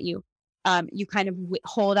looking at you, you kind of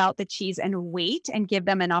hold out the cheese and wait and give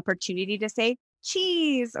them an opportunity to say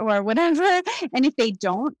cheese or whatever. And if they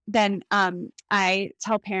don't, then I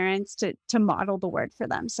tell parents to model the word for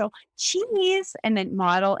them. So cheese, and then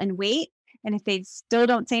model and wait. And if they still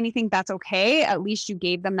don't say anything, that's okay. At least you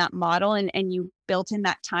gave them that model, and you built in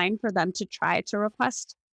that time for them to try to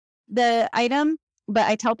request the item. But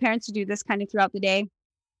I tell parents to do this kind of throughout the day.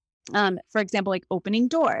 For example, like opening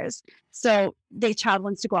doors. So the child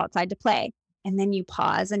wants to go outside to play. And then you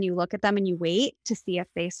pause and you look at them and you wait to see if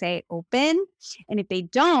they say open. And if they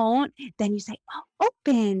don't, then you say, oh,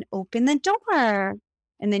 open the door.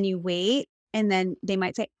 And then you wait. And then they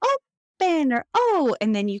might say, open, or oh,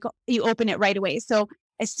 and then you open it right away. So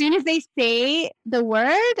as soon as they say the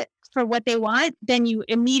word for what they want, then you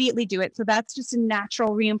immediately do it. So that's just a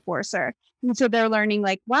natural reinforcer. And so they're learning,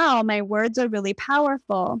 like, wow, my words are really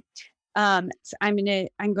powerful. So I'm going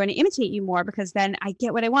to imitate you more because then I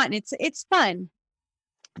get what I want. And it's fun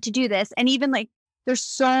to do this. And even like there's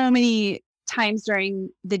so many times during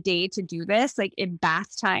the day to do this, like in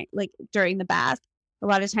bath time, like during the bath, a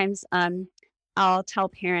lot of times I'll tell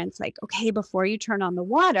parents like, okay, before you turn on the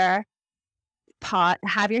water,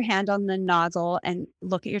 have your hand on the nozzle and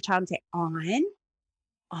look at your child and say on,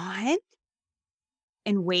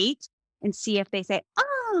 and wait and see if they say,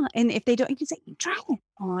 ah, and if they don't, you can say, you try it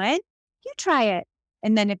on, you try it.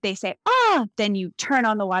 And then if they say, ah, then you turn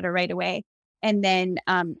on the water right away. And then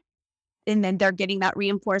they're getting that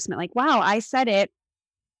reinforcement, like, wow, I said it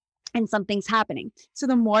and something's happening. So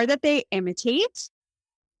the more that they imitate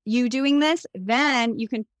you doing this, then you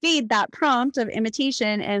can feed that prompt of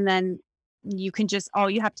imitation. And then you can just, all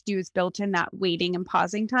you have to do is build in that waiting and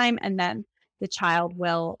pausing time. And then the child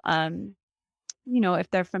will, if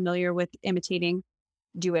they're familiar with imitating,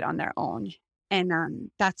 do it on their own. And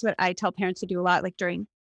that's what I tell parents to do a lot, like during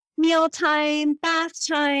mealtime, bath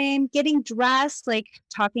time, getting dressed, like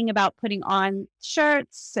talking about putting on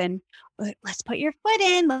shirts and let's put your foot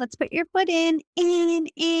in, let's put your foot in. And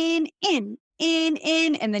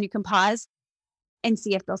then you can pause and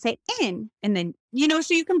see if they'll say in. And then,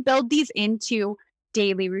 so you can build these into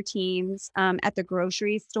daily routines at the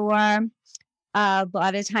grocery store. A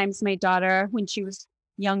lot of times my daughter, when she was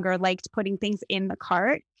younger, liked putting things in the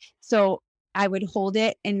cart. So I would hold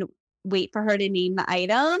it and wait for her to name the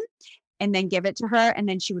item and then give it to her. And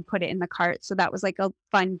then she would put it in the cart. So that was like a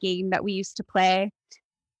fun game that we used to play.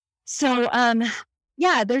 So,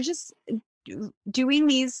 yeah, they're just doing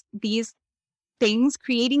these things,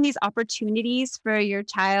 creating these opportunities for your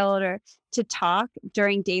child or to talk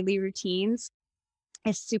during daily routines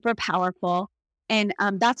is super powerful. And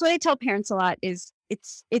that's what I tell parents a lot is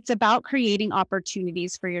it's about creating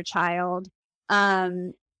opportunities for your child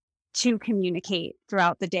to communicate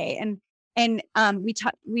throughout the day. And we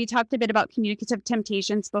talked a bit about communicative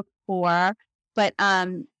temptations before, but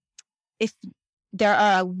if there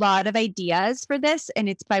are a lot of ideas for this, and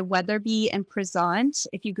it's by Weatherby and Prezant.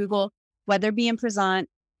 If you Google Weatherby and Prezant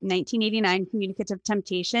 1989 communicative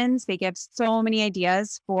temptations, they give so many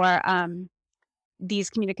ideas for these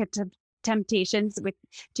communicative temptations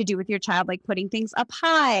to do with your child, like putting things up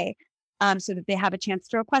high so that they have a chance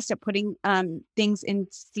to request it, putting things in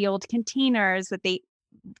sealed containers, that they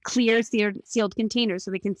clear sealed containers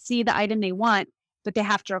so they can see the item they want, but they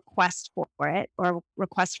have to request for it or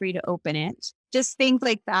request for you to open it. Just things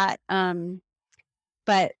like that.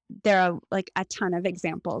 But there are like a ton of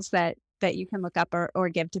examples that you can look up or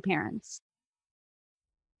give to parents.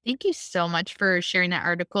 Thank you so much for sharing that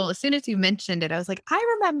article. As soon as you mentioned it, I was like,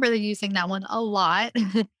 I remember using that one a lot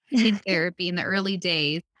in therapy in the early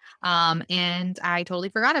days. And I totally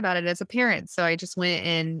forgot about it as a parent. So I just went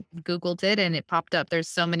and Googled it and it popped up. There's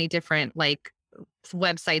so many different like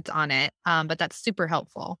websites on it. But that's super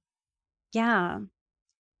helpful. Yeah.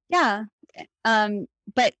 Yeah.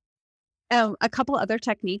 But a couple other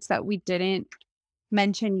techniques that we didn't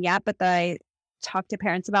mention yet, but that I talk to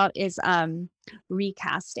parents about is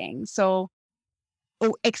recasting. So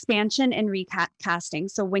expansion and recasting.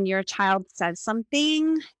 So when your child says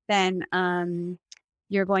something, then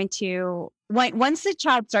you're going to, once the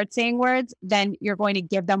child starts saying words, then you're going to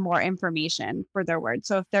give them more information for their words.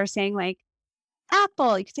 So if they're saying like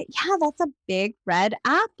apple, you can say, yeah, that's a big red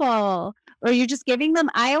apple. Or you're just giving them,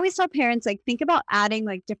 I always tell parents, like, think about adding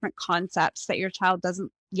like different concepts that your child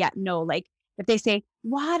doesn't yet know. Like if they say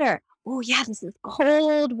water, oh yeah, this is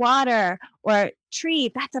cold water. Or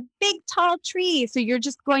tree, that's a big tall tree. So you're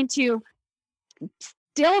just going to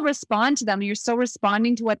still respond to them. You're still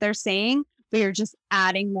responding to what they're saying, but you're just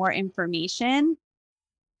adding more information.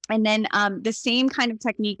 And then the same kind of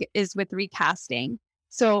technique is with recasting.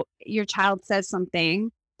 So your child says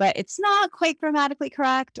something, but it's not quite grammatically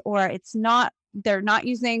correct, or they're not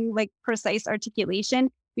using like precise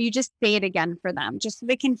articulation, but you just say it again for them, just so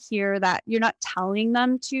they can hear that you're not telling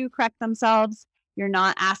them to correct themselves. You're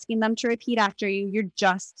not asking them to repeat after you. You're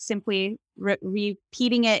just simply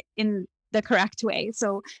repeating it in the correct way.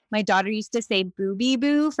 So my daughter used to say booby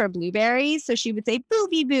boo for blueberries. So she would say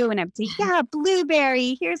booby boo. And I would say, yeah,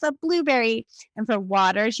 blueberry. Here's a blueberry. And for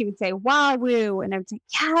water, she would say wahoo. And I would say,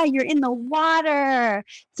 yeah, you're in the water.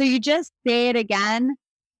 So you just say it again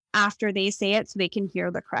after they say it so they can hear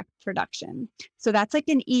the correct production. So that's like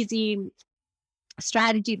an easy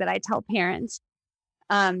strategy that I tell parents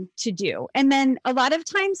to do. And then a lot of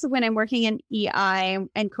times when I'm working in EI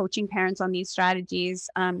and coaching parents on these strategies,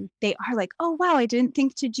 they are like, oh, wow, I didn't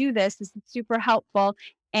think to do this. This is super helpful.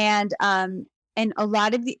 And a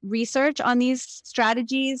lot of the research on these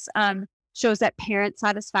strategies shows that parent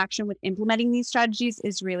satisfaction with implementing these strategies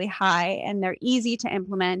is really high, and they're easy to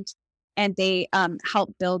implement, and they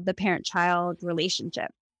help build the parent-child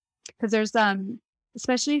relationship. Because there's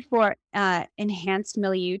especially for enhanced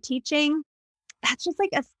milieu teaching, that's just like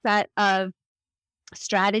a set of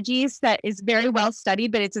strategies that is very well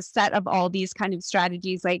studied, but it's a set of all these kind of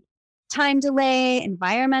strategies like time delay,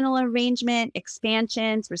 environmental arrangement,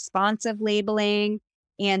 expansions, responsive labeling,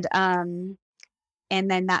 and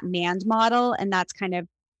then that manned model. And that's kind of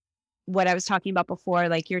what I was talking about before.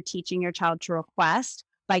 Like you're teaching your child to request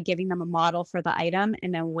by giving them a model for the item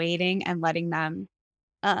and then waiting and letting them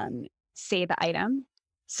um, say the item.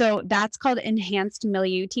 So that's called enhanced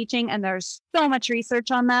milieu teaching. And there's so much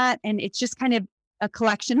research on that. And it's just kind of a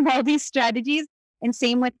collection of all these strategies. And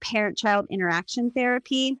same with parent child interaction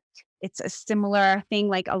therapy. It's a similar thing,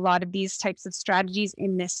 like a lot of these types of strategies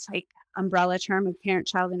in this like umbrella term of parent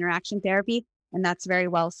child interaction therapy. And that's very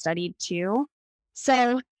well studied too.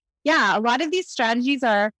 So yeah, a lot of these strategies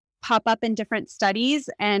are pop up in different studies,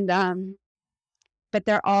 and but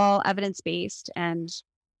they're all evidence based. And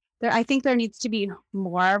I think there needs to be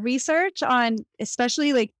more research on,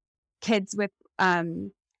 especially like kids with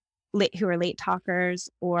who are late talkers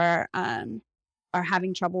or are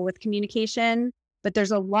having trouble with communication. But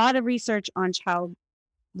there's a lot of research on child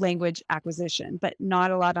language acquisition, but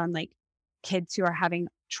not a lot on like kids who are having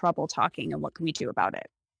trouble talking and what can we do about it.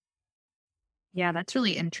 Yeah, that's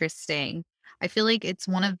really interesting. I feel like it's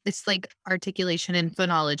like articulation and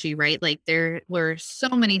phonology, right? Like there were so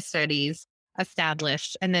many studies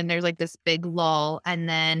established, and then there's like this big lull. And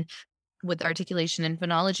then with articulation and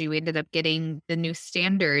phonology, we ended up getting the new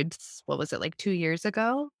standards. What was it, like 2 years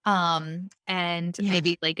ago? And Yeah.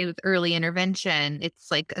 maybe like it was early intervention.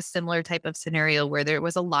 It's like a similar type of scenario where there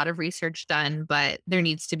was a lot of research done, but there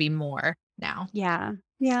needs to be more now. Yeah.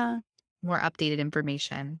 Yeah. More updated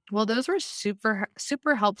information. Well, those were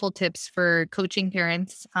super helpful tips for coaching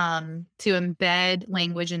parents to embed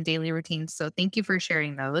language in daily routines. So thank you for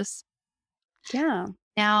sharing those. Yeah.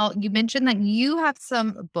 Now, you mentioned that you have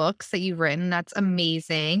some books that you've written. That's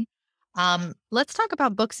amazing. Let's talk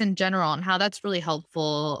about books in general and how that's really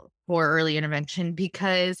helpful for early intervention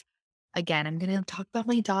because again, I'm going to talk about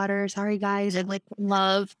my daughter. Sorry guys. I like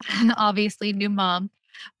love obviously new mom.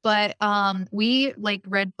 But, we, like,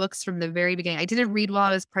 read books from the very beginning. I didn't read while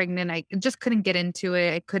I was pregnant. I just couldn't get into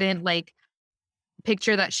it. I couldn't, like,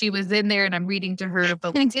 picture that she was in there and I'm reading to her,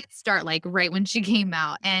 but we did start, like, right when she came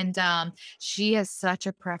out, and, she has such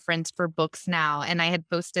a preference for books now, and I had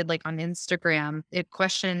posted, like, on Instagram, a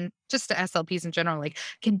question just to SLPs in general, like,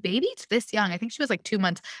 "Can babies this young," I think she was, like, 2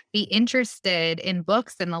 months, "be interested in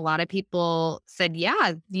books?" And a lot of people said,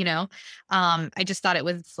 "Yeah," you know? I just thought it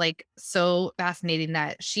was, like, so fascinating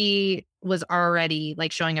that she was already,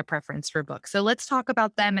 like, showing a preference for books. So let's talk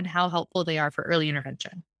about them and how helpful they are for early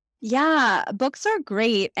intervention. Yeah, books are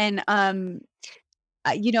great, and some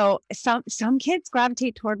kids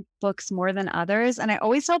gravitate toward books more than others, and I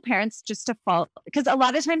always tell parents just to follow, because a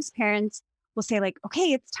lot of times parents will say like,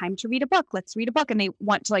 "Okay, it's time to read a book. Let's read a book," and they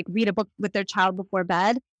want to like read a book with their child before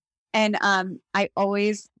bed. And I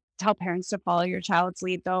always tell parents to follow your child's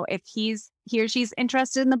lead, though. If he or she's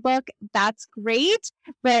interested in the book, that's great.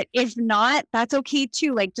 But if not, that's okay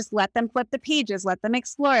too. Like just let them flip the pages, let them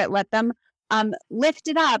explore it, let them lift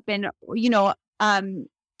it up, and you know,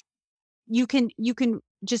 you can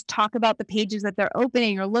just talk about the pages that they're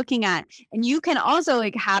opening or looking at, and you can also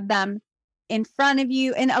like have them in front of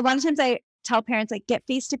you. And a lot of times I tell parents like get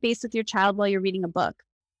face to face with your child while you're reading a book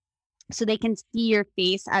so they can see your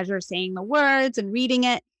face as you're saying the words and reading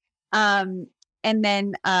it. Um, and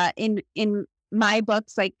then in my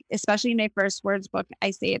books, like especially in my first words book,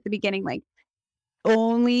 I say at the beginning, like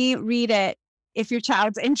only read it if your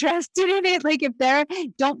child's interested in it. Like if they're,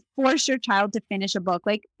 don't force your child to finish a book.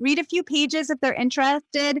 Like read a few pages if they're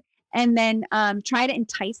interested, and then try to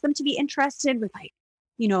entice them to be interested with like,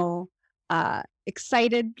 you know,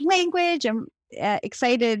 excited language and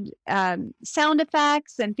excited sound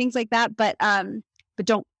effects and things like that. But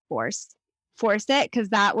don't force it, because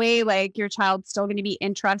that way like your child's still going to be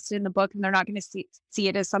interested in the book and they're not going to see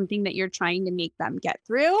it as something that you're trying to make them get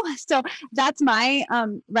through. So that's my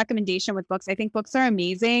recommendation with books. I think books are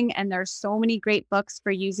amazing, and there's so many great books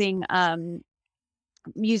for using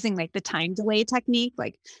like the time delay technique,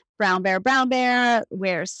 like Brown Bear,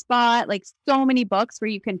 Where Spot, like so many books where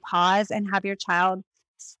you can pause and have your child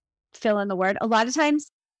fill in the word. A lot of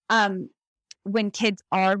times, when kids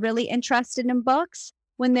are really interested in books,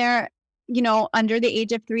 when they're, under the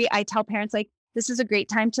age of 3, I tell parents like, this is a great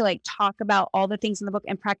time to like talk about all the things in the book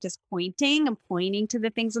and practice pointing and pointing to the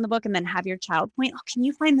things in the book, and then have your child point, oh, can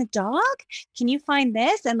you find the dog? Can you find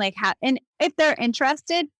this? And like, and if they're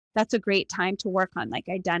interested, that's a great time to work on like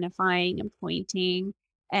identifying and pointing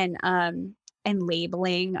and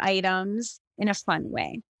labeling items in a fun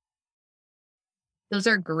way. Those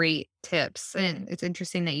are great tips, and it's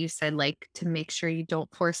interesting that you said, like, to make sure you don't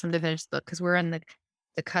force them to finish the book because we're on the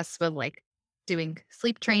cusp of, like, doing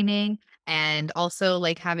sleep training and also,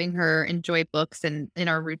 like, having her enjoy books, and in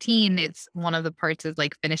our routine, it's one of the parts is,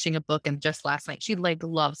 like, finishing a book, and just last night she, like,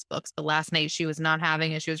 loves books, but last night she was not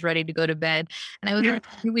having it, she was ready to go to bed, and I was like,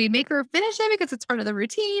 we make her finish it because it's part of the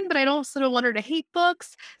routine, but I also don't want her to hate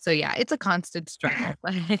books. So, yeah, it's a constant struggle,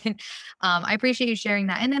 but I appreciate you sharing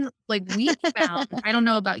that. And then, like, we found, I don't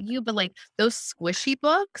know about you, but like those squishy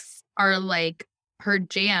books are like her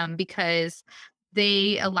jam because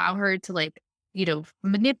they allow her to like,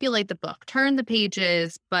 manipulate the book, turn the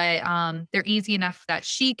pages, but they're easy enough that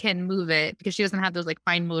she can move it because she doesn't have those like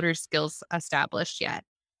fine motor skills established yet.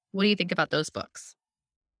 What do you think about those books?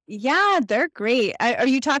 Yeah, they're great. Are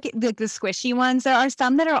you talking like the squishy ones? There are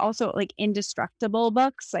some that are also like indestructible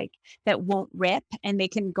books, like that won't rip and they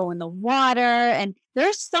can go in the water. And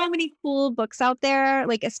there's so many cool books out there,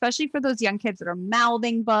 like especially for those young kids that are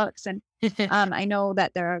mouthing books. And I know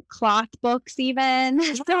that there are cloth books even.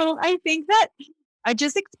 So I think that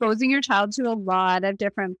just exposing your child to a lot of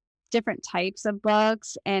different types of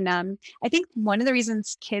books. And I think one of the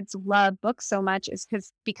reasons kids love books so much is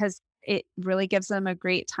because it really gives them a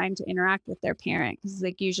great time to interact with their parent, because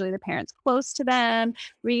like usually the parent's close to them,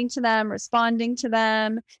 reading to them, responding to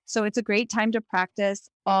them. So it's a great time to practice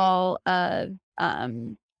all of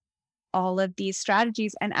these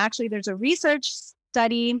strategies. And actually, there's a research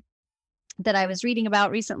study that I was reading about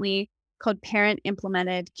recently called Parent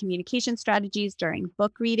Implemented Communication Strategies During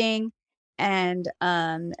Book Reading, and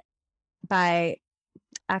by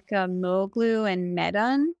Akamoglu and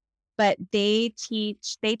Medun. But they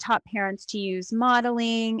taught parents to use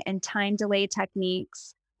modeling and time delay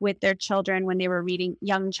techniques with their children when they were reading,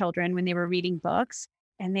 young children when they were reading books.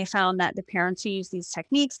 And they found that the parents who used these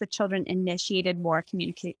techniques, the children initiated more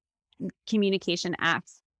communication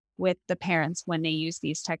acts with the parents when they use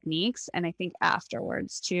these techniques. And I think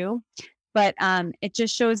afterwards too. But it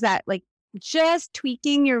just shows that like just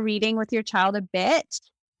tweaking your reading with your child a bit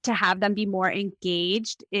to have them be more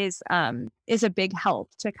engaged is a big help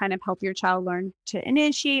to kind of help your child learn to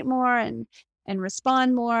initiate more and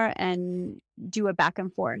respond more and do a back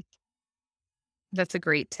and forth. That's a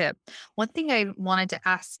great tip. One thing I wanted to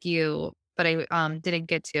ask you, but I didn't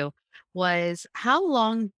get to, was how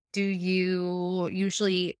long do you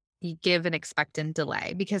usually give an expectant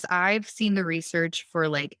delay? Because I've seen the research for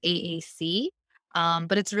like AAC,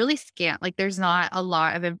 but it's really scant. Like there's not a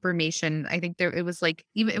lot of information. I think there it was like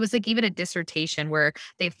even a dissertation where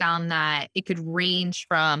they found that it could range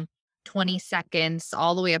from 20 seconds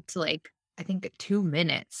all the way up to like I think 2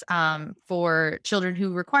 minutes for children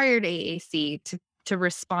who required AAC to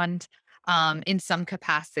respond in some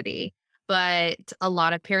capacity. But a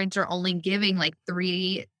lot of parents are only giving like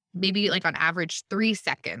three, maybe like on average 3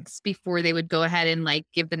 seconds before they would go ahead and like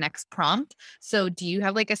give the next prompt. So do you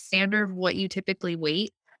have like a standard of what you typically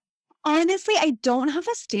wait? Honestly, I don't have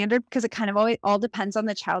a standard because it kind of always all depends on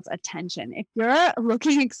the child's attention. If you're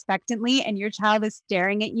looking expectantly and your child is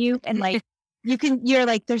staring at you and like you're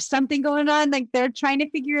like, there's something going on, like they're trying to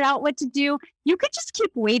figure out what to do, you could just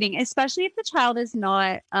keep waiting, especially if the child is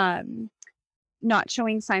not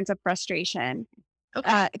showing signs of frustration.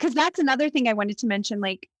 Okay. Because that's another thing I wanted to mention.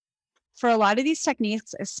 Like for a lot of these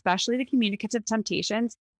techniques, especially the communicative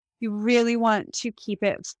temptations, you really want to keep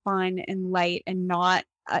it fun and light and not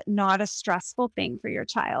a stressful thing for your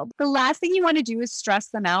child. The last thing you want to do is stress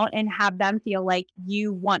them out and have them feel like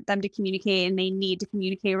you want them to communicate and they need to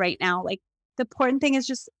communicate right now. Like the important thing is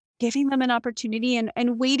just giving them an opportunity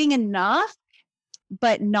and waiting enough,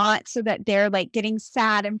 but not so that they're like getting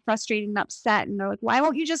sad and frustrated and upset and they're like, why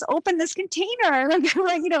won't you just open this container? Like,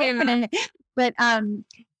 open it.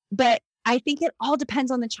 But I think it all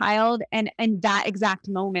depends on the child and that exact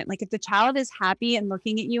moment. Like if the child is happy and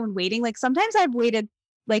looking at you and waiting, like sometimes I've waited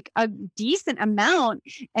like a decent amount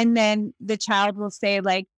and then the child will say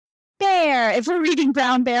like bear if we're reading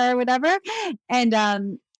Brown Bear or whatever.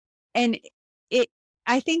 And it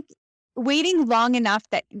I think waiting long enough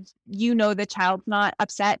that the child's not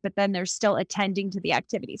upset, but then they're still attending to the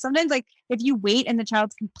activity. Sometimes like if you wait and the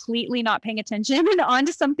child's completely not paying attention and on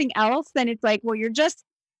to something else, then it's like, well,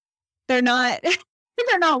 they're not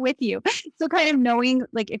they're not with you. So kind of knowing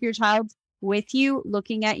like if your child's with you,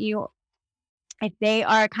 looking at you, if they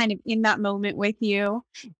are kind of in that moment with you,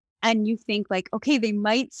 and you think like, okay, they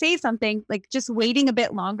might say something, like just waiting a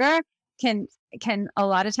bit longer can a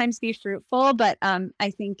lot of times be fruitful. But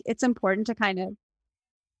I think it's important to kind of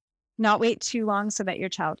not wait too long so that your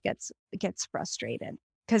child gets frustrated.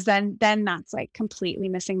 Because then that's like completely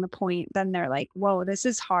missing the point. Then they're like, whoa, this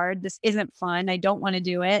is hard. This isn't fun. I don't want to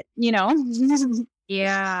do it, you know?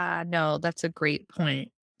 Yeah, no, that's a great point.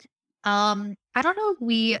 I don't know if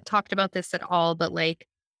we talked about this at all, but like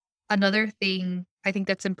another thing I think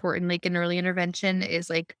that's important, like in early intervention is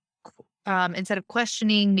like, instead of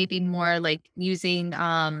questioning, maybe more like using,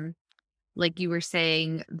 like you were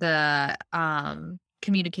saying, the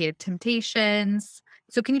communicative temptations.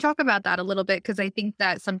 So can you talk about that a little bit? Because I think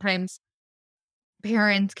that sometimes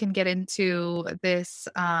parents can get into this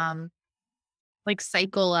like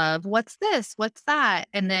cycle of what's this, what's that,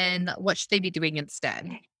 and then what should they be doing instead?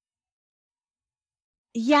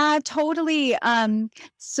 Yeah, totally.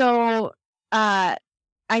 So uh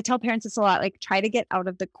I tell parents this a lot, like try to get out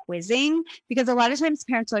of the quizzing, because a lot of times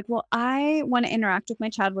parents are like, well, I want to interact with my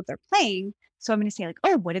child what they're playing. So I'm going to say like,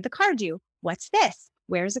 oh, what did the card do? What's this?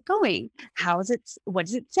 Where is it going? How is it? What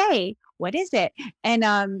does it say? What is it? And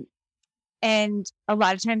and a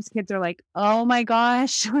lot of times kids are like, oh my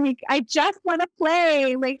gosh, like I just want to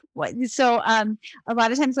play. Like what? So a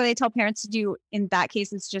lot of times what I tell parents to do in that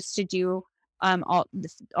case is just to do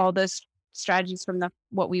all those strategies from the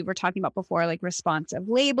what we were talking about before, like responsive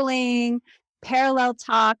labeling, parallel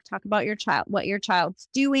talk about your child, what your child's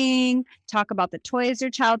doing, talk about the toys your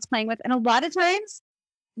child's playing with. And a lot of times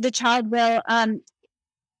the child will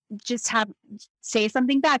just have say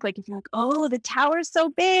something back. Like if you're like, oh, the tower's so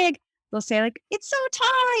big, they'll say like, it's so tall,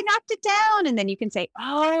 I knocked it down. And then you can say,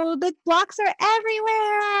 oh, the blocks are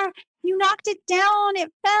everywhere. You knocked it down,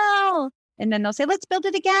 it fell. And then they'll say, let's build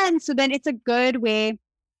it again. So then it's a good way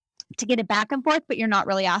to get it back and forth, but you're not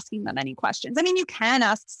really asking them any questions. I mean, you can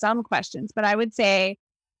ask some questions, but I would say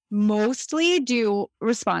mostly do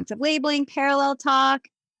responsive labeling, parallel talk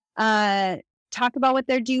about what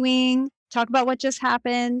they're doing, talk about what just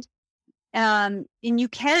happened. And you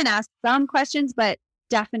can ask some questions, but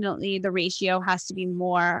definitely the ratio has to be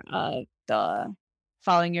more of the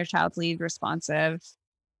following your child's lead, responsive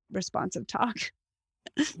talk.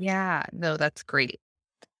 Yeah, no, that's great.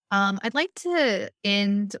 I'd like to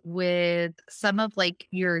end with some of like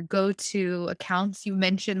your go-to accounts. You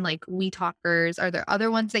mentioned like We Talkers. Are there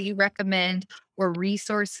other ones that you recommend or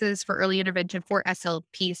resources for early intervention for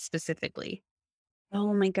SLP specifically?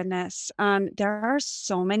 Oh my goodness. There are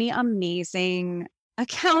so many amazing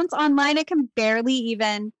accounts online. I can barely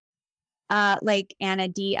even like Anna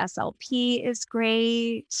D SLP is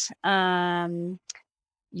great.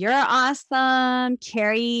 You're awesome.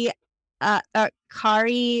 Kari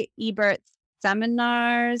Ebert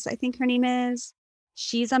Seminars, I think her name is.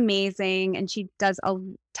 She's amazing, and she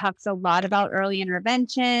talks a lot about early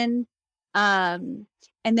intervention. Um,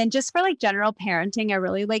 and then just for like general parenting, I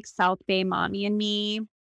really like South Bay Mommy and Me.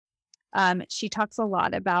 She talks a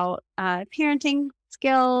lot about parenting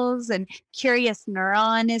skills, and Curious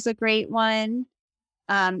Neuron is a great one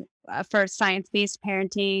for science-based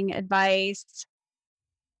parenting advice.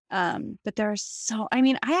 But there are I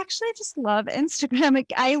mean, I actually just love Instagram.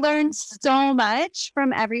 Like, I learned so much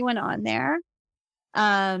from everyone on there.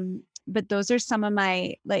 But those are some of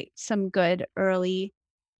my, like, some good early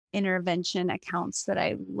intervention accounts that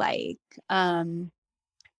I like.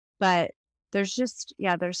 But there's just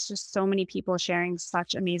so many people sharing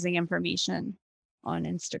such amazing information on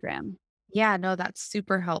Instagram. Yeah, no, that's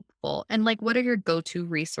super helpful. And like, what are your go-to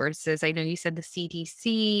resources? I know you said the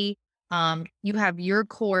CDC. You have your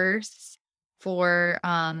course for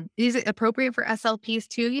is it appropriate for SLPs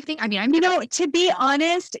too, you think? I mean, I'm To be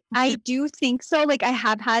honest, I do think so. Like I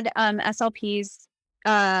have had SLPs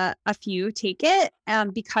a few take it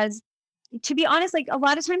because to be honest, like a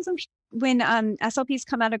lot of times when SLPs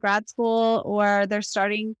come out of grad school or they're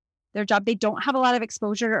starting their job, they don't have a lot of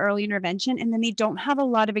exposure to early intervention, and then they don't have a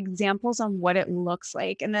lot of examples on what it looks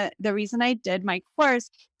like. And the reason I did my course is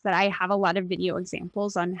that I have a lot of video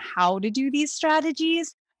examples on how to do these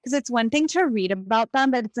strategies, because it's one thing to read about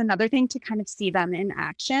them, but it's another thing to kind of see them in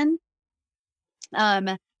action.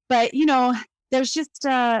 Um, but there's just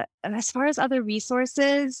as far as other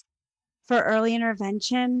resources for early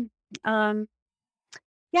intervention, um,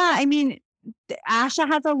 yeah, I mean, ASHA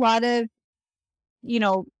has a lot of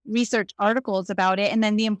research articles about it. And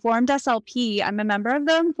then the Informed SLP, I'm a member of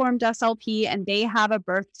the Informed SLP, and they have a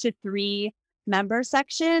birth to 3 member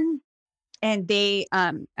section. And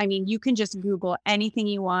I mean, you can just Google anything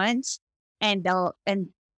you want, and they'll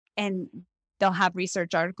have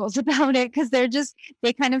research articles about it, because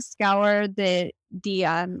they kind of scour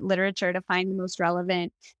literature to find the most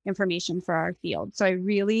relevant information for our field. So I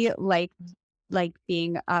really like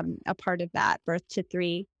being a part of that birth to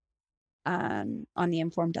three on the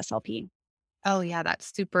Informed SLP. Oh, yeah,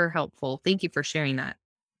 that's super helpful. Thank you for sharing that.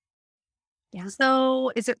 Yeah.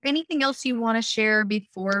 So, is there anything else you want to share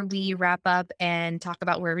before we wrap up and talk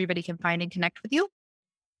about where everybody can find and connect with you?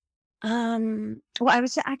 Well, I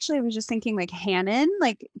was just thinking like Hanon,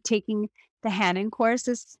 like taking the Hanon course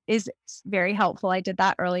is very helpful. I did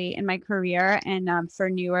that early in my career, and for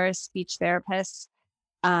newer speech therapists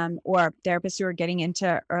or therapists who are getting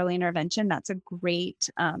into early intervention, that's a great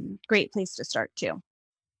place to start too.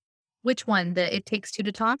 Which one? The It Takes Two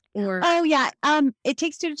to Talk or Oh yeah, It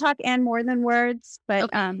Takes Two to Talk and More Than Words,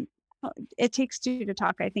 but okay. It Takes Two to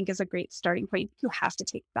Talk, I think, is a great starting point. You have to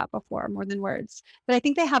take that before More Than Words, but I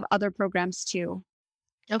think they have other programs too.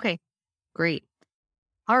 Okay. Great.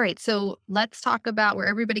 All right. So let's talk about where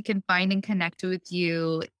everybody can find and connect with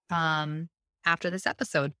you after this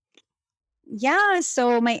episode. Yeah,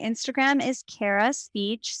 so my Instagram is Cara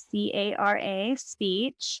Speech, Cara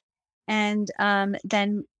Speech, and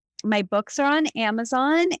then my books are on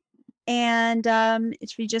Amazon. And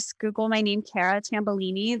if you just Google my name, Cara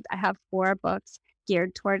Tambellini, I have 4 books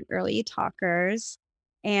geared toward early talkers.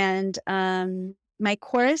 And my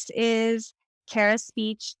course is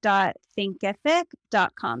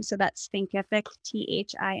caraspeech.thinkific.com. So that's Thinkific,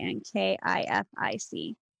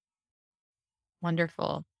 Thinkific.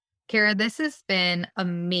 Wonderful. Kara, this has been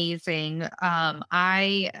amazing.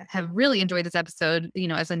 I have really enjoyed this episode,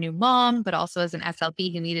 as a new mom, but also as an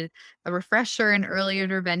SLP who needed a refresher in early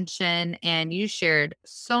intervention. And you shared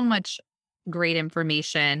so much great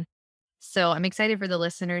information. So I'm excited for the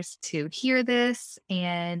listeners to hear this.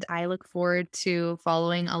 And I look forward to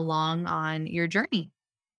following along on your journey.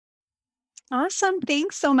 Awesome.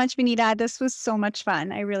 Thanks so much, Benita. This was so much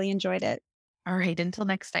fun. I really enjoyed it. All right. Until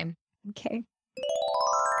next time. Okay.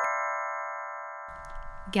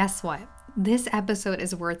 Guess what? This episode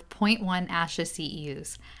is worth zero point 0.1 ASHA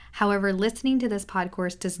CEUs. However, listening to this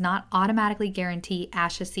Podcourse does not automatically guarantee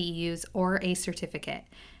ASHA CEUs or a certificate.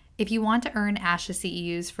 If you want to earn ASHA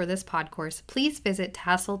CEUs for this Podcourse, please visit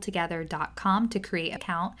tasseltogether.com to create an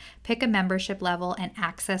account, pick a membership level, and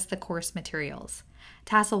access the course materials.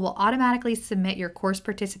 Tassel will automatically submit your course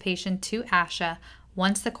participation to ASHA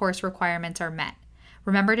once the course requirements are met.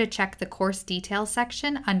 Remember to check the course details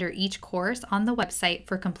section under each course on the website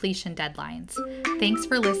for completion deadlines. Thanks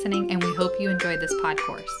for listening, and we hope you enjoyed this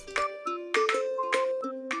Podcourse.